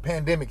pass is when the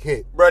pandemic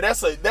hit. Bro,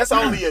 that's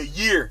only a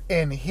year.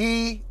 And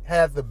he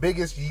had the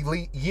biggest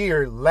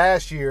year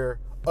last year,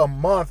 a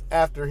month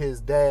after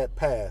his dad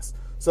passed.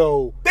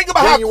 So think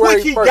about how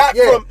quick he got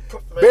from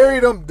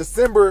buried him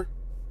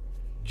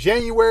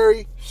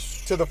January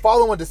to the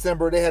following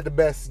December. They had the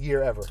best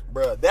year ever,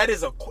 bro. That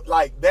is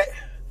that.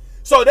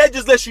 So that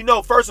just lets you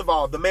know. First of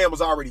all, the man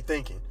was already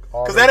thinking,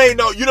 because that ain't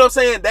no. You know what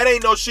I'm saying? That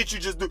ain't no shit you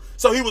just do.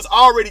 So he was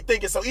already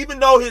thinking. So even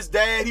though his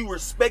dad, he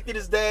respected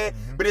his dad,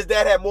 but his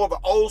dad had more of an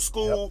old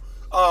school.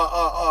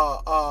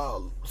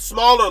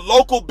 Smaller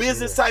local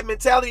business type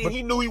mentality, and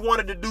he knew he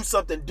wanted to do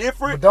something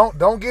different. But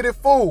don't get it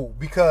fooled,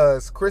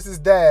 because Chris's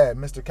dad,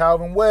 Mr.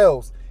 Calvin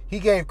Wells, he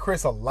gave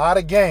Chris a lot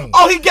of game.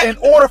 Oh, in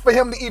order for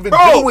him to even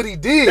do what he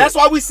did. That's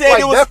why we said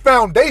it was that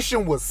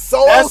foundation was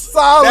so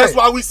solid. That's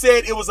why we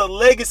said it was a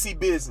legacy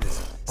business.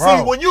 Bro.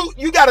 See, when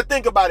you got to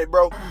think about it,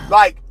 bro.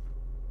 Like,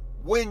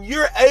 when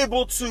you're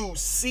able to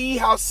see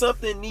how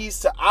something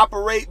needs to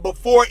operate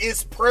before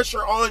it's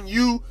pressure on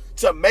you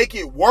to make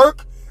it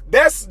work.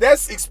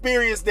 That's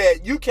experience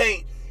that you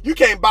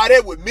can't buy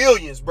that with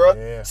millions, bro.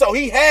 Yeah. So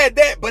he had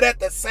that, but at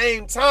the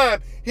same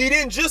time, he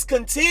didn't just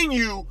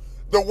continue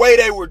the way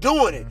they were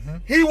doing it.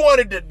 He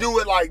wanted to do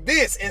it like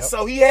this, and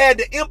so he had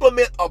to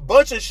implement a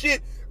bunch of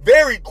shit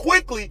very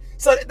quickly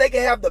so that they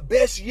can have the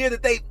best year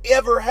that they've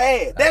ever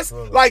had.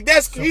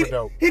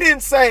 He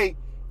didn't say,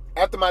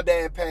 after my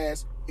dad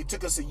passed, it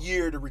took us a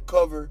year to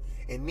recover,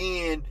 and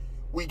then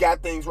we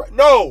got things right.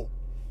 No,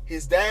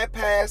 his dad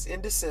passed in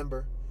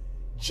December.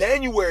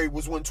 January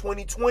was when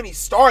 2020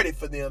 started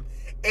for them,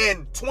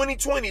 and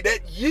 2020,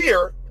 that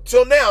year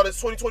till now, that's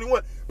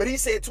 2021. But he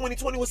said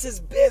 2020 was his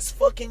best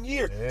fucking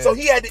year. Yeah. So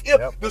he had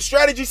to the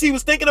strategies he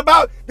was thinking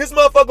about. This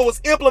motherfucker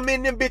was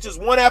implementing them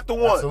bitches one after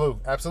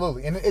one.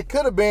 Absolutely. And it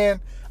could have been.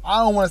 I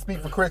don't want to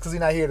speak for Chris because he's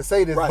not here to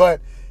say this,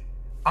 but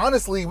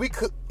honestly, we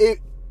could.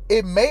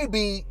 It may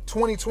be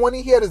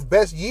 2020. He had his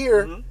best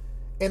year.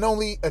 In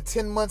only a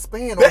 10-month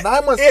span or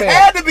 9-month span. It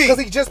had to be. Because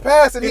he just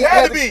passed and he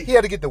had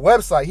to get the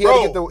website. He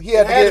had to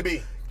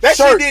get that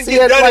shit didn't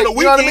get done in a weekend.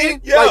 You know what I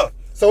mean? Yeah. Like,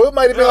 so it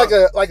might have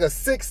been like a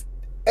 6,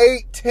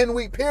 8, 10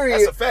 week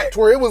period. That's a fact. To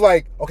where it was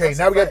like, okay,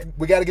 now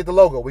we got to get the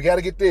logo. We got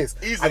to get this.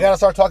 Easily. I got to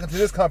start talking to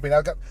this company.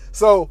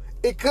 So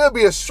it could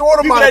be a short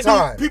amount of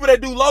time. People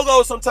that do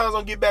logos sometimes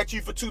don't get back to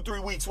you for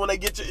 2-3 weeks when they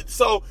get you.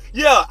 So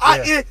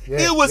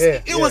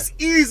it was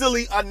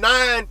easily a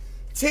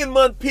 9-10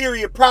 month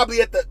period,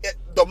 probably at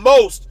the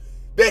most,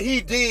 that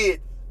he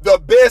did the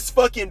best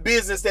fucking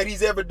business that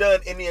he's ever done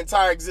in the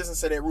entire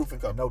existence of that roofing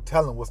company. No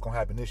telling what's gonna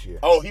happen this year.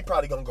 Oh, he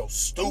probably gonna go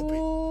stupid.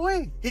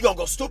 Ooh-wee. He gonna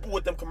go stupid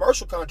with them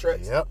commercial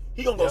contracts. Yep.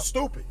 He gonna go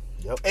stupid.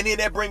 Yep. And then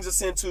that brings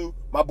us into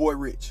my boy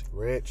Rich.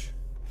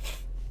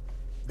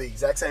 The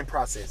exact same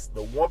process.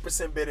 The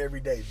 1% bet every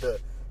day.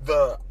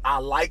 The I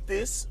like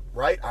this,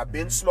 right? I've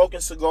been smoking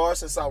cigars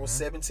since I was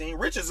 17.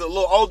 Rich is a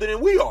little older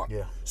than we are.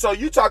 Yeah. So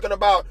you talking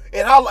about,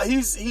 and how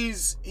he's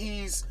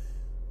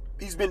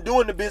been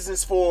doing the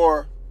business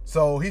for.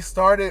 So he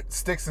started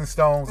Sticks and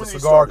Stones, a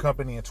cigar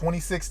company, in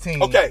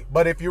 2016. Okay.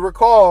 But if you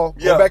recall,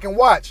 go back and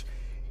watch,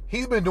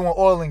 he's been doing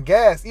oil and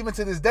gas even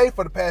to this day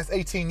for the past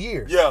 18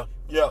 years. Yeah.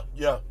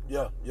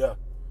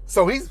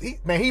 So he's been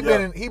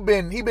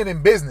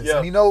in business,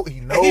 and he knows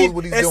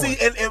what he's doing.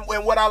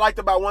 And what I liked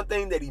about one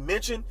thing that he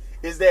mentioned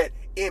is that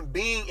in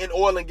being in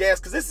oil and gas,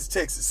 because this is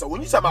Texas, so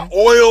when you talk about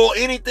oil,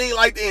 anything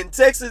like that in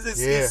Texas,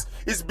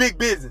 it's big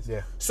business.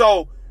 Yeah.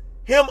 So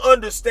him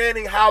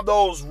understanding how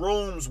those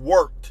rooms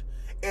worked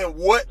and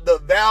what the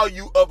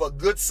value of a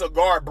good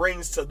cigar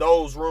brings to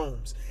those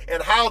rooms,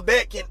 and how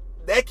that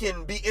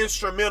can be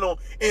instrumental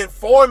in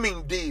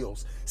forming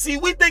deals. See,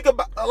 we think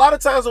about, a lot of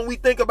times when we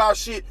think about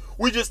shit,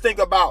 we just think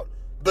about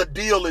the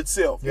deal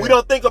itself. Yeah. We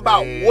don't think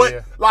about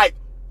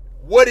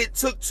what it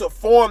took to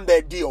form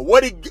that deal,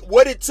 what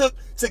it took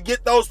to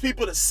get those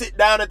people to sit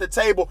down at the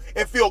table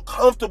and feel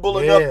comfortable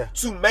enough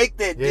to make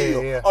that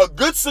deal. Yeah. A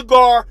good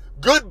cigar,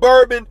 good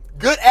bourbon,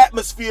 good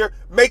atmosphere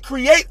may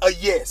create a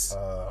yes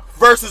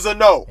versus a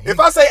no. If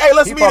I say, hey,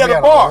 let's meet at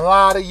a bar. A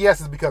lot of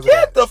yeses because of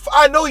that.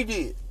 I know he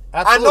did.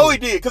 Absolutely. I know he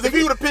did. Because if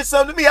he would have pitched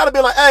something to me, I'd have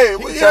been like, hey,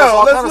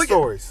 let's look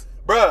stories.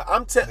 Bruh,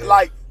 I'm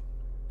like,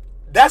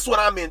 that's what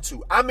I'm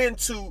into. I'm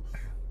into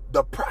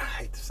I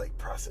hate to say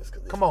process.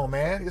 Come on,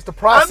 man. It's the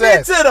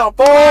process. I'm into the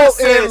process.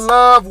 Fall in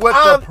love with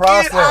the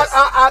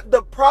process.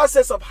 The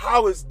process of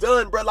how it's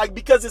done, bro. Like,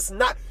 because it's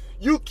not,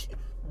 you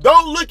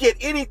don't look at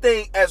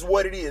anything as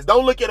what it is.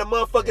 Don't look at a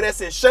motherfucker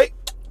that's in shape.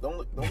 Don't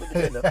look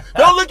at that now.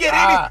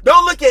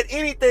 Don't look at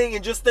anything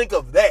and just think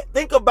of that.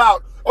 Think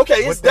about, okay,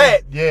 it's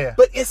that. Yeah.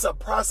 But it's a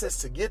process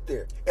to get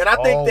there. And I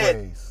think that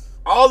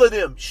all of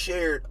them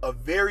shared a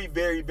very,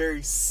 very,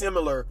 very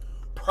similar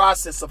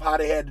process of how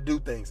they had to do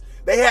things.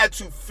 They had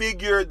to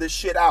figure the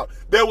shit out.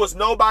 There was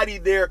nobody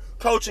there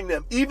coaching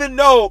them. Even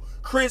though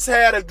Chris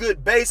had a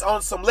good base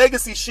on some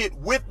legacy shit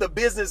with the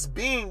business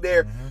being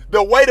there,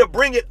 the way to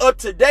bring it up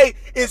to date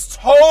is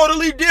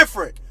totally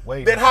different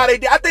than how they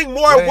did. I think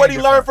more of what he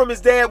learned from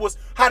his dad was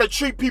how to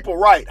treat people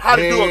right, how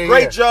to do a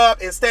great job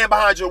and stand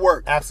behind your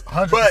work.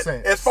 100%. But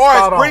as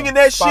far as bringing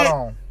that shit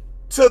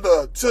to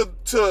the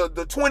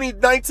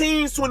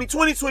 2019s,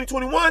 2020s,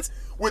 2021s,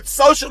 with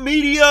social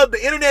media,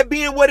 the internet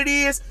being what it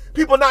is,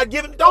 people not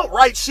giving, don't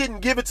write shit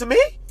and give it to me.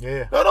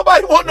 Yeah. No,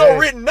 nobody want no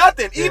written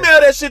nothing. Email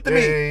that shit to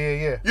me.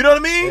 Yeah. You know what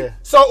I mean? Yeah.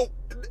 So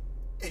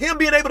him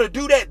being able to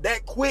do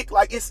that quick,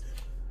 like it's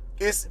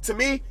to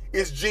me,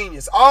 it's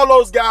genius. All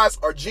those guys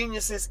are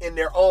geniuses in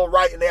their own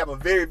right, and they have a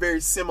very,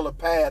 very similar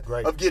path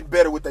of getting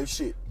better with their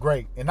shit.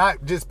 Great. And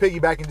not just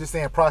piggybacking, just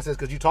saying process,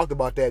 because you talked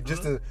about that.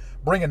 Just to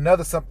bring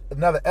another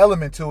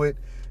element to it,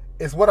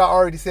 is what I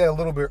already said a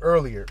little bit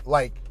earlier.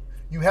 Like,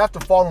 you have to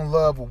fall in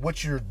love with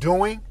what you're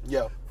doing.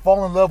 Yeah.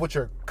 Fall in love with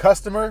your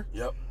customer.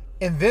 Yep.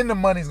 And then the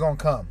money's gonna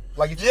come.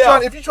 Like, if you're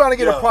trying to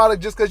get a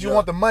product just because you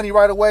want the money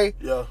right away,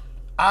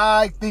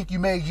 I think you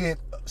may get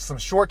some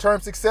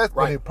short-term success,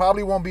 but it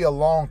probably won't be a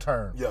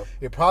long-term. Yeah.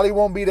 It probably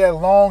won't be that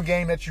long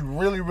game that you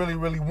really, really,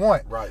 really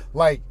want. Right.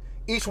 Like,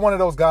 each one of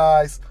those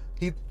guys,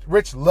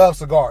 Rich loves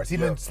cigars.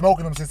 He's been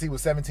smoking them since he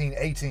was 17,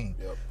 18.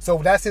 Yep. So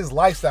that's his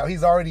lifestyle.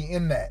 He's already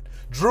in that.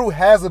 Drew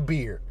has a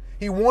beard.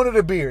 He wanted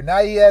a beard.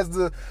 Now he has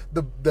the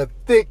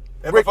thick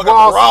Rick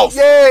Ross.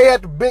 Yeah, he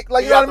had the big,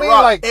 like, you know what I mean?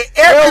 Like,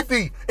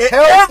 healthy.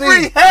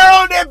 Every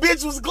hair on that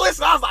bitch was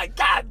glistening. I was like,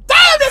 God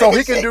damn it. So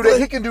he can do that.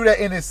 He can do that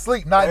in his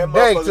sleep, night and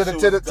day, to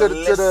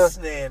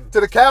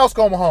the cows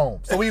come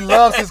home. So he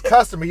loves his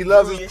customer. He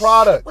loves his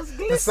product.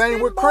 The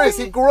same with Chris.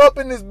 He grew up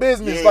in this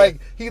business. Yeah. Like,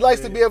 he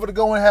likes to be able to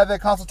go and have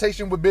that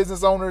consultation with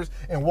business owners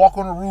and walk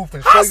on the roof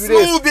and show you this.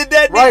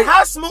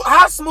 How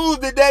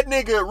smooth did that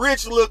nigga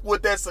Rich look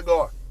with that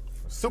cigar?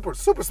 Super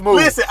smooth.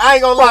 Listen, I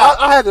ain't gonna lie.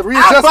 I had to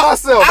readjust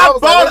myself.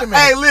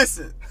 Hey,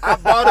 listen. I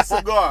bought a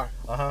cigar.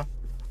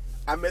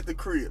 I'm at the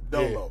crib,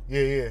 Dolo.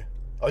 Yeah.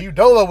 Oh, you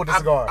Dolo with the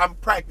cigar? I'm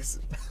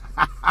practicing.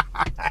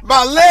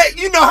 My leg,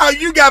 you know how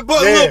you got a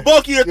little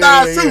bulkier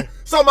thighs too.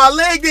 So my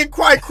leg didn't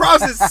quite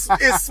cross as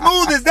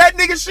smooth as that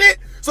nigga shit.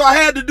 So I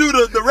had to do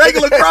the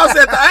regular cross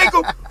at the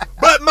ankle.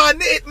 But my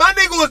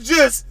nigga was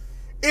just,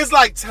 it's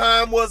like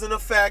time wasn't a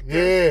factor.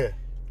 Yeah.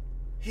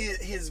 He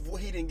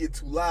didn't get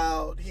too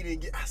loud.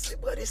 I said,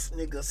 but this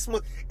nigga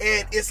smooth.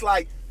 And it's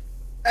like,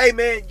 hey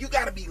man, you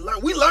gotta be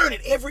learning. We learn it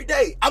every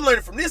day. I'm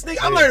learning from this nigga.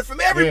 I'm learning from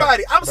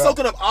everybody. I'm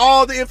soaking up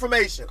all the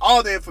information.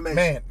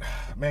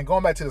 Man,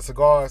 going back to the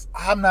cigars,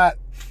 I'm not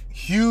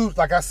huge,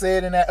 like I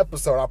said in that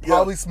episode. I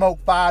probably smoke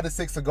 5 to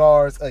 6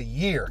 cigars a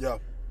year. Yeah.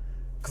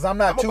 Cause I'm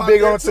not too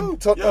big on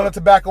the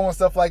tobacco and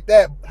stuff like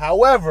that.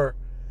 However,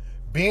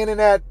 being in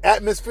that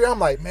atmosphere, I'm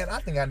like, man,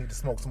 I think I need to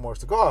smoke some more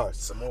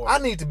cigars. I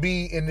need to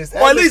be in this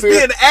atmosphere. Or at least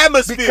be in the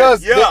atmosphere.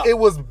 Because it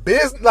was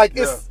business. Like,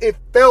 it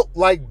felt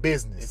like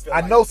business.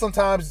 I know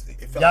sometimes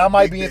y'all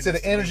might be into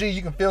the energy.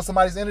 You can feel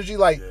somebody's energy.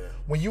 Like,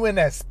 when you in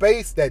that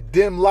space, that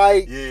dim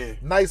light,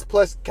 nice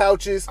plush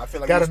couches, I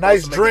feel like got a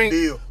nice drink,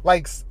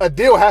 like, a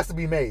deal has to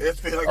be made.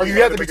 Or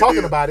you have to be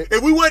talking about it.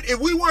 If we weren't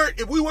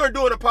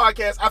doing a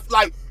podcast, I feel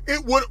like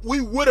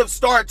we would have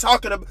started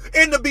talking about,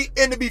 and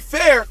to be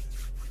fair,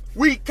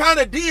 we kind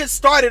of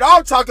started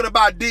off talking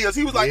about deals.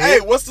 He was like,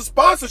 hey, what's the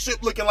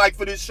sponsorship looking like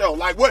for this show?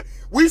 Like, what?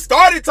 We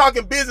started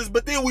talking business,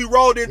 but then we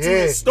rolled into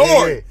his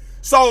story.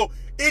 So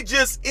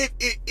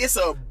it's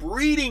a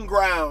breeding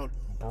ground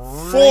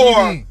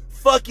for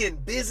fucking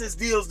business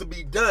deals to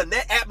be done.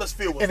 That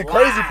atmosphere was And the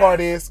crazy part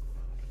is,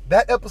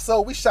 that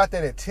episode, we shot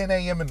that at 10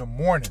 a.m. in the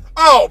morning.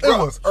 Oh, bro. It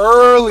was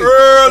early.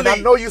 And I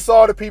know you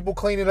saw the people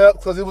cleaning up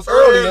because it was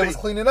early. It was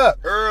cleaning up.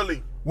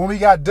 Early. When we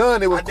got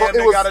done, it was. I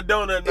got a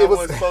donut and I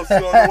wasn't supposed to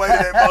on the way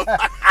to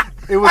that.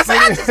 It was.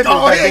 I said, just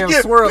go ahead and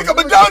pick up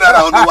a donut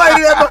on the way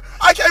to that.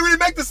 I can't really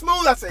make the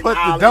smooth. I said, put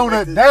the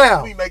donut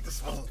down. We make the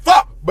smooth.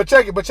 Fuck. But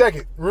check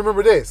it.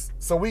 Remember this.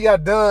 So we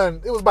got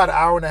done. It was about an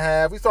hour and a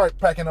half. We started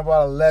packing up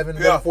about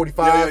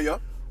 11:45. Yeah.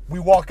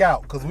 We walk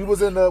out because we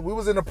was in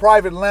the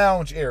private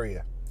lounge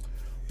area.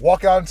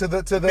 Walk out into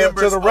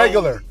the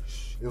regular. Only.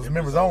 It was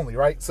members only,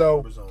 right?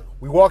 So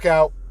we walk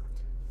out.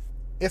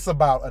 It's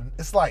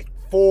like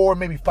 4,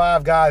 maybe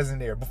 5 guys in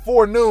there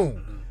before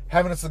noon,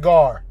 having a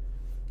cigar,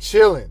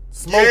 chilling,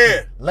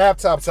 smoking,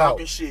 laptops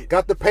out, shit.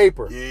 Got the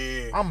paper.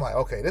 Yeah. I'm like,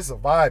 okay, this is a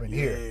vibe in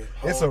here.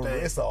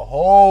 It's a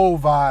whole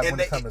vibe when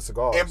it comes to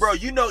cigars. And bro,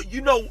 you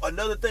know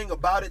another thing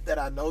about it that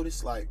I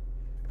noticed, like,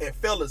 and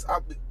fellas,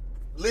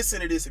 listen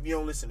to this if you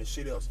don't listen to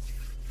shit else.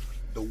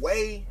 The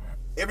way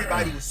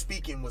everybody was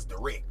speaking was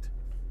direct.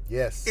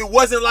 Yes. It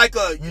wasn't like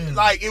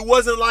it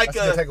wasn't like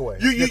That's a takeaway.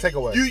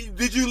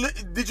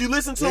 Did you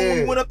listen to when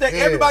we went up there?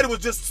 Yeah. Everybody was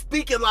just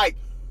speaking like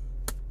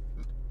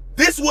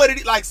this what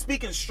it like,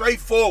 speaking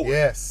straightforward.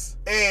 Yes.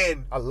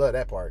 And I love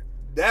that part.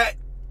 That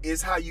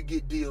is how you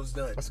get deals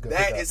done.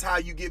 That is how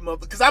you get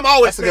motherfuckers. Because I'm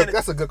always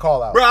that's a good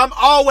call out. Bro, I'm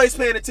always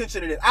paying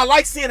attention to that. I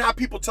like seeing how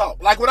people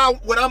talk. Like when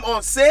I'm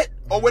on set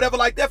or whatever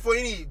like that for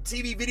any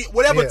TV video,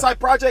 whatever type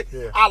project,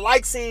 I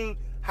like seeing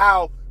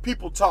how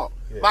people talk.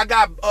 Yeah. My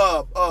guy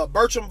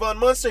Bertram Von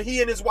Munster,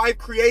 he and his wife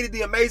created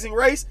The Amazing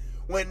Race.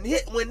 When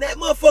that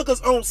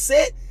motherfucker's on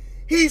set,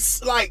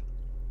 he's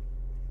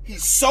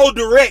so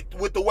direct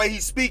with the way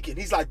he's speaking.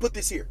 He's like, put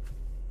this here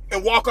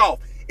and walk off.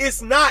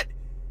 It's not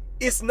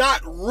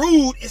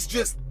rude. It's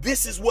just,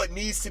 this is what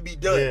needs to be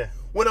done. Yeah.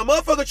 When a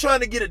motherfucker trying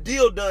to get a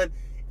deal done,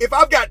 if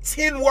I've got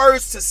 10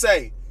 words to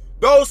say,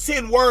 those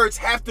 10 words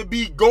have to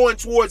be going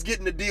towards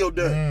getting the deal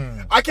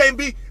done.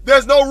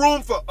 There's no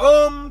room for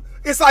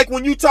It's like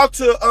when you talk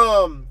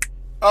to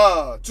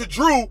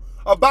Drew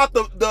about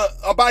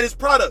about his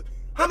product.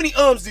 How many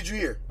did you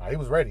hear? Nah, he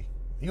was ready.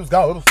 He was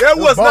gone. There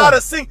was not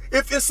a sing.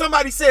 If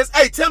somebody says,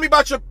 "Hey, tell me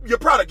about your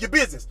product, your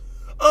business,"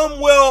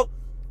 well,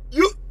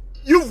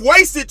 you've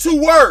wasted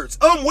 2 words.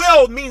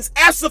 Well means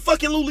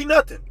absolutely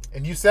nothing.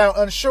 And you sound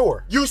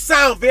unsure. You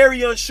sound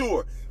very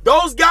unsure.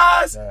 Those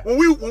guys,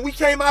 when we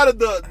came out of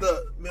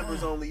the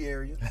members only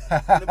area,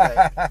 in the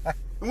back,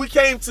 when we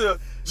came to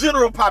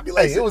general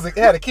population, it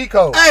had a key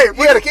code. Hey,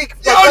 we had a key.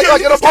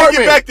 Like an apartment. Can't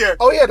get back there.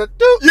 Oh yeah, the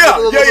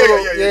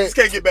yeah. Just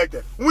can't get back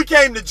there. When we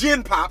came to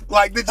gen pop,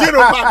 like the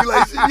general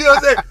population, you know what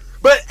I'm saying?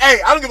 But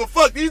hey, I don't give a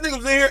fuck. These niggas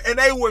was in here and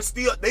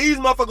these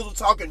motherfuckers were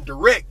talking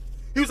direct.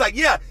 He was like,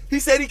 yeah. He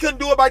said he couldn't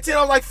do it by 10.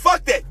 I was like,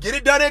 fuck that. Get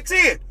it done at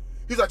 10.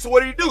 He's like, so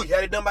what did he do? He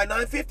had it done by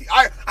 9:50.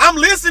 I'm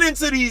listening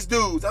to these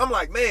dudes. I'm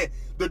like, man,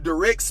 the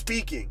direct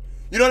speaking.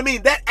 You know what I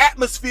mean? That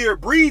atmosphere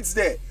breeds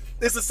that.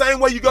 It's the same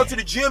way you go to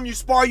the gym, you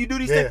spar, you do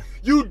these things.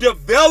 You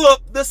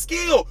develop the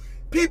skill.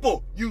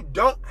 People, you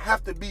don't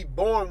have to be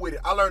born with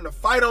it. I learned to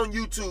fight on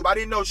YouTube. I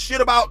didn't know shit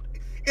about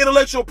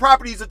intellectual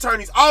properties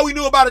attorneys. All we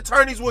knew about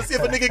attorneys was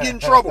if a nigga get in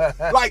trouble.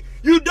 Like,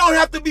 you don't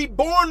have to be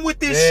born with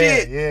this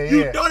shit.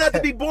 You don't have to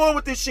be born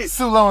with this shit.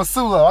 Sulo and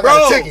Sulo. I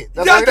got a ticket.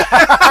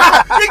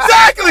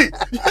 Exactly.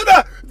 You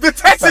know, the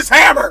Texas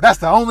Hammer. That's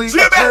the only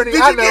attorney I know. Did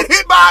you get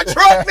hit by a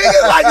truck,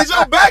 nigga? Like, is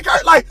your back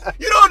hurt? Like,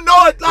 you don't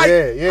know it. Like,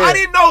 I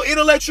didn't know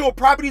intellectual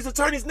properties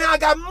attorneys. Now I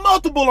got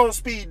multiple on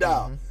speed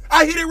dial.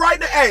 I hit it right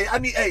now.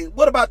 Hey,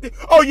 what about this?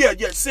 Oh, yeah,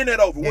 send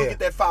that over. We'll get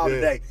that file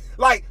today.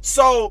 Like,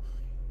 so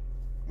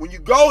when you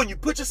go and you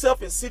put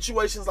yourself in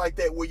situations like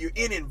that where you're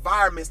in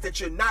environments that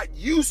you're not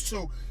used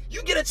to,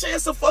 you get a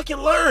chance to fucking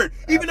learn.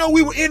 Even though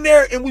we were in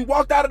there and we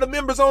walked out of the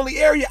members only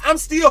area,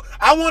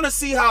 I want to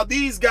see how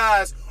these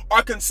guys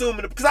are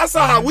consuming it, because I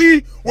saw how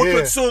we were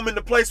consuming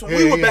the place when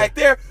we were back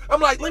there. I'm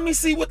like, let me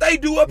see what they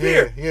do up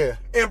here.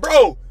 And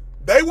bro,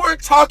 they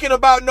weren't talking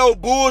about no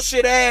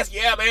bullshit ass,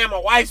 yeah man, my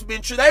wife's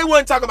been true. They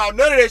weren't talking about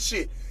none of that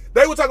shit.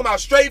 They were talking about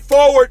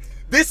straightforward,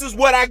 this is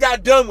what I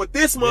got done with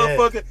this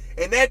motherfucker.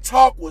 And that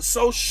talk was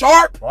so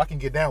sharp. Bro, I can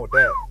get down with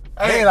that.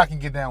 Man, I can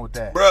get down with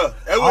that. Bruh.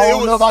 I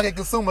don't know if I can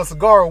consume a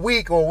cigar a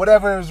week or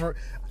whatever is,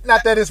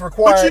 not that it's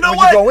required when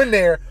you go in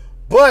there.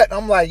 But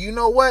I'm like, you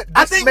know what?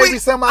 This maybe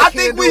something I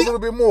can do a little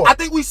bit more. I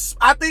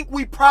think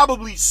we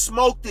probably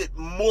smoked it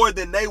more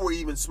than they were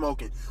even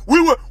smoking.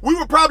 We were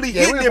probably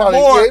hitting it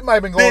more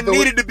than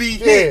needed to be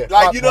hit.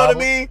 Like, you know what I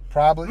mean?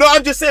 Probably. No,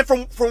 I'm just saying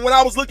from when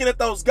I was looking at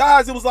those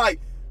guys, it was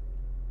like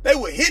they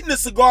were hitting the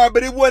cigar,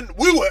 but it wasn't.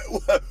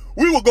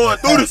 We were going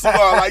through the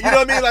cigar, like, you know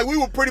what I mean? Like, we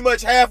were pretty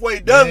much halfway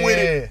done with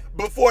it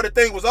before the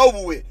thing was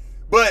over with.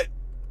 But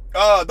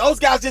those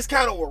guys just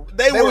kind of were.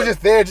 They were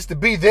just there just to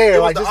be there,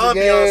 like the just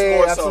ambiance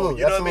more so. Absolutely,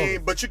 you know what I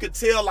mean? But you could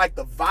tell like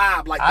the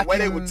vibe, like the way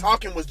they were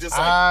talking was just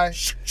like.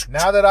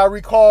 Now that I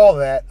recall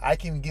that, I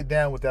can get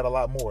down with that a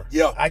lot more.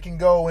 Yeah, I can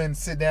go and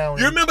sit down.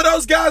 You remember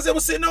those guys that were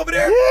sitting over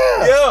there?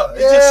 Yeah,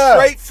 It's just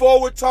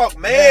straightforward talk,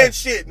 man.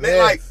 Shit,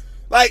 man.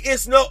 Like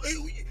it's no.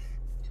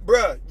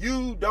 Bruh,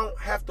 you don't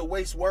have to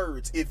waste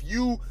words.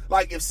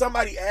 If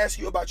somebody asks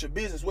you about your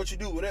business, what you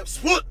do, whatever,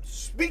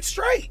 speak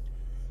straight.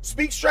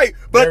 Speak straight.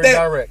 But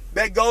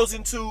that goes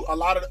into a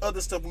lot of the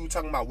other stuff we were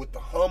talking about with the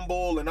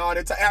humble and all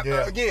that.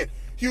 Again,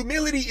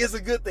 humility is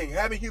a good thing.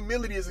 Having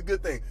humility is a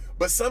good thing.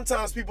 But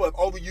sometimes people have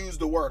overused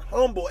the word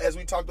humble, as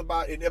we talked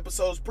about in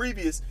episodes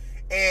previous.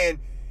 And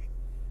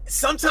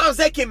sometimes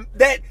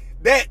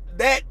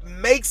that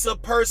makes a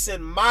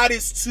person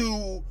modest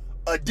to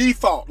a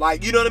default,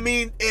 like, you know what I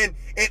mean, and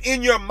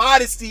in your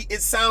modesty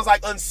it sounds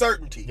like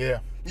uncertainty.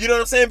 You know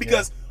what I'm saying?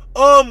 Because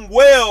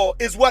well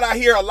is what I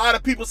hear a lot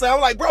of people say.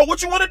 I'm like, bro,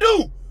 what you want to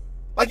do?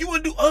 Like, you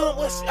want to do,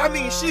 I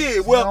mean,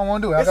 shit. Well, I don't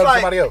want to do it. I got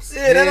somebody else.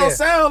 Yeah, that don't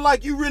sound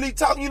like you really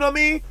talking, you know what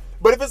I mean?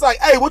 But if it's like,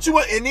 hey, what you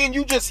want? And then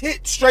you just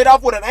hit straight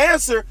off with an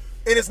answer,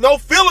 and it's no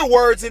filler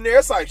words in there.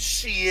 It's like,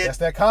 shit. That's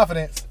that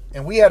confidence.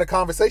 And we had a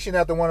conversation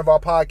after one of our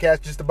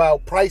podcasts just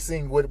about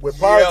pricing with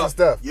products and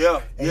stuff.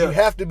 Yeah. And you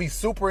have to be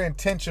super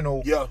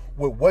intentional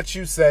with what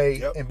you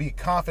say and be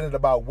confident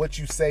about what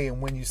you say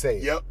and when you say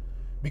it. Yep.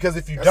 Because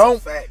if you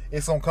don't,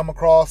 it's going to come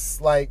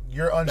across like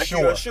you're unsure.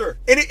 Like you're unsure.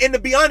 And to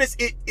be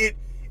honest,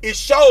 it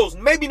shows.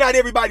 Maybe not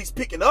everybody's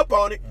picking up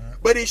on it,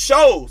 but it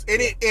shows.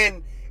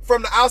 And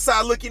from the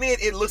outside looking in,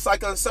 it looks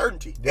like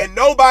uncertainty. Yep. And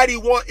nobody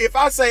if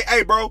I say,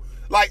 hey, bro,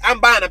 like, I'm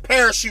buying a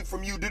parachute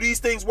from you, do these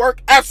things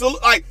work?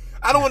 Absolutely. Like,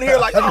 I don't want to hear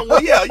like, oh,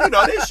 well, yeah, you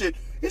know,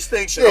 this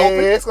thing should open.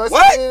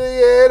 What?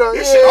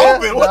 It should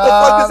open. What the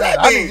fuck does that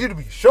mean? I need you to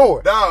be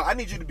sure. No, I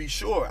need you to be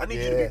sure. I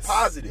need you to be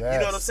positive. Yes. You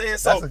know what I'm saying?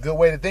 So that's a good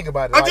way to think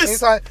about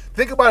it.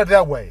 Think about it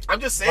that way. I'm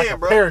just saying, like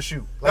bro.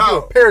 Parachute. Like you're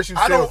a parachute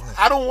salesman.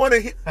 I don't want to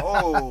hit.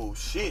 Oh,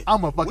 shit.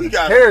 I'm a fucking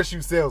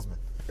parachute salesman.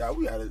 Yeah,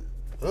 we got it.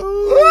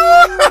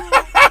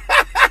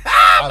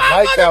 I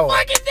like that one.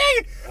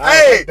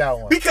 I like that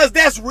one. Because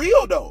that's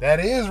real, though. That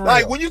is real.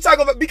 Like, when you talk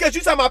about, because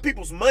you talking about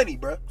people's money,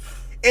 bro.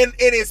 And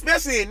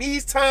especially in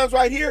these times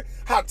right here,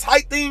 how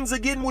tight things are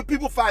getting with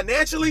people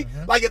financially.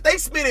 Like, if they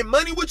spending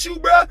money with you,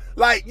 bro,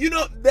 like, you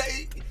know,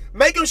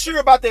 make them sure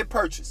about that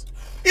purchase.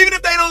 Even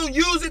if they don't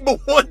use it but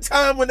one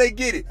time when they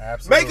get it.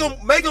 Absolutely.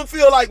 Make them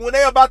feel like when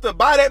they're about to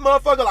buy that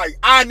motherfucker, like,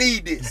 I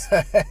need this.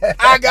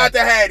 I got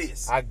to have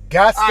this. I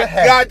got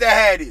to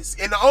have this.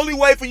 And the only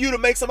way for you to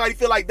make somebody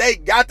feel like they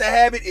got to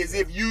have it is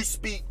if you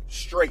speak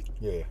straight.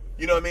 Yeah.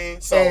 You know what I mean?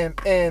 So,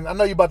 and I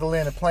know you're about to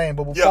land a plane,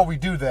 but before we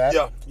do that,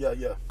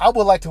 I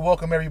would like to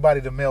welcome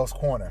everybody to Mel's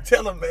Corner.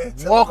 Tell him, man.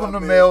 Welcome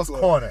to Mel's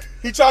Corner.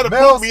 He tried to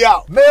boot me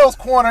out. Mel's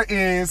Corner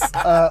is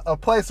a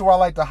place where I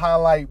like to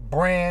highlight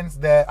brands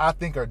that I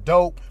think are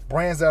dope,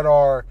 brands that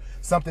are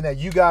something that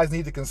you guys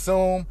need to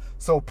consume.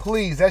 So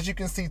please, as you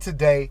can see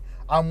today,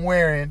 I'm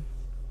wearing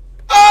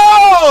the 1%.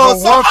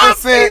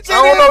 I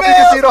don't know if you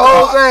can see the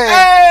whole thing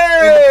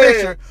in the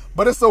picture.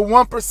 But it's a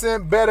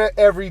 1% better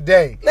every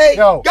day.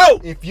 Yo,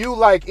 if you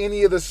like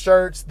any of the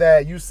shirts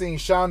that you've seen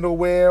Shondo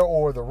wear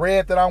or the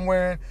red that I'm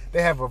wearing,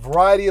 they have a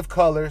variety of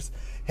colors.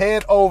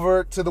 Head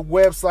over to the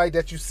website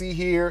that you see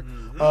here.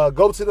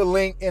 Go to the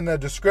link in the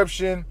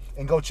description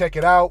and go check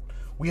it out.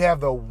 We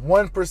have the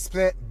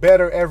 1%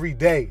 better every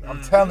day.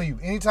 I'm telling you,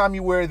 anytime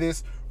you wear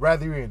this,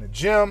 whether you're in the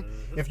gym,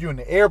 if you're in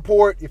the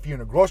airport, if you're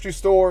in a grocery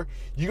store,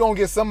 you're going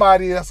to get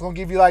somebody that's going to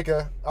give you like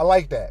I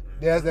like that.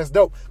 Yeah, that's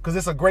dope because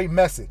it's a great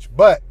message.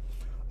 But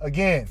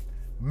again,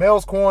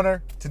 Mel's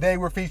Corner, today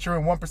we're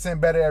featuring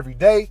 1% better every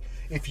day.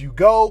 If you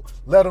go,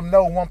 let them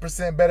know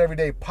 1% better every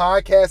day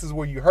podcast is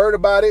where you heard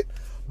about it.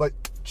 But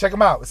check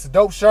them out. It's a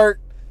dope shirt.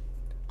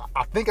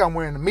 I think I'm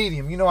wearing the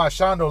medium. You know how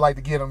Shondo like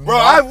to get them.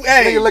 Bro,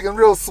 you're looking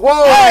real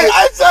swole.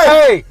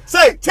 Tell me,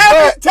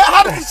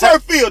 how does the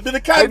shirt feel? Did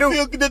the cotton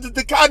feel good? Did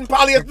the cotton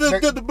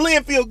polyester, did the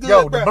blend feel good?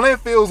 Yo, the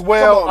blend feels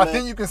well. I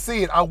think you can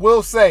see it. I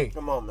will say,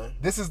 come on, man.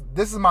 This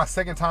is my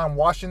second time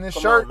washing this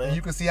shirt, and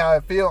you can see how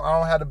it feels. I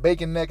don't have the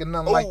bacon neck and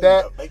nothing like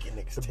that.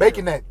 The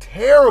bacon neck,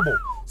 terrible.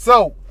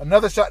 So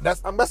another shot.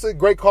 That's a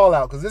great call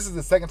out because this is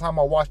the second time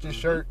I washed this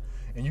shirt,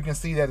 and you can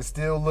see that it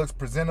still looks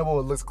presentable.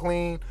 It looks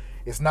clean.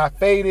 It's not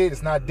faded.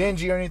 It's not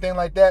dingy or anything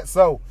like that.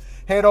 So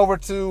head over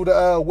to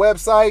the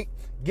website,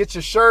 get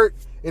your shirt.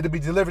 It'll be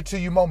delivered to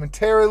you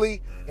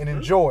momentarily and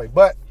enjoy.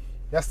 But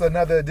that's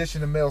another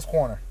edition of Mel's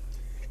Corner.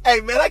 Hey,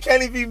 man, I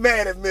can't even be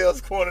mad at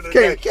Mel's Corner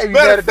today. Can't be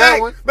mad at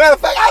that one? Matter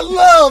of fact, I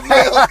love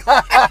Mel's.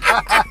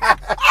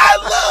 I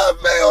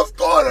love Mel's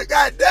Corner.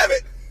 God damn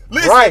it.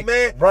 Listen,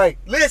 man. Right.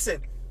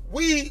 Listen,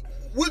 we're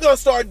going to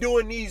start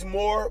doing these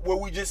more where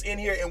we just in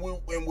here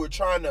and we're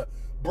trying to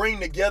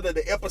bring together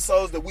the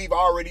episodes that we've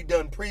already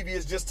done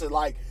previous just to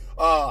like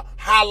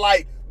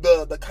highlight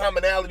the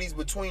commonalities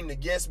between the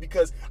guests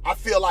because I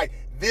feel like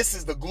this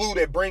is the glue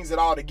that brings it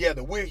all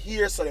together. We're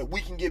here so that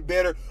we can get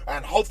better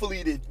and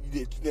hopefully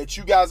that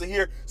you guys are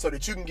here so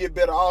that you can get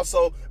better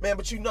also. Man,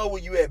 but you know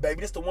where you at,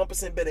 baby. This the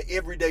 1% Better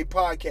Everyday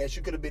Podcast.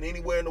 You could have been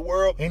anywhere in the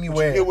world. Anywhere.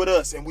 But you're here with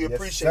us and we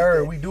appreciate that.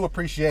 Sir, we do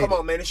appreciate it. Come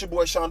on, man. It's your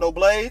boy Shondo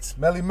Blades.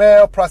 Melly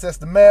Mel, Process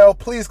the Mel.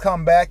 Please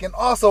come back and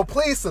also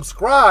please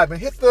subscribe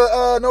and hit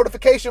the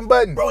notification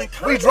button. Bro, and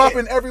we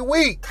dropping every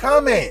week.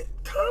 Comment.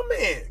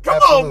 Come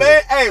on,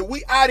 man. Hey,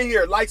 we out of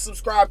here. Like,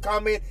 subscribe,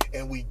 comment,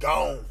 and we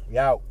gone. We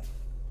out.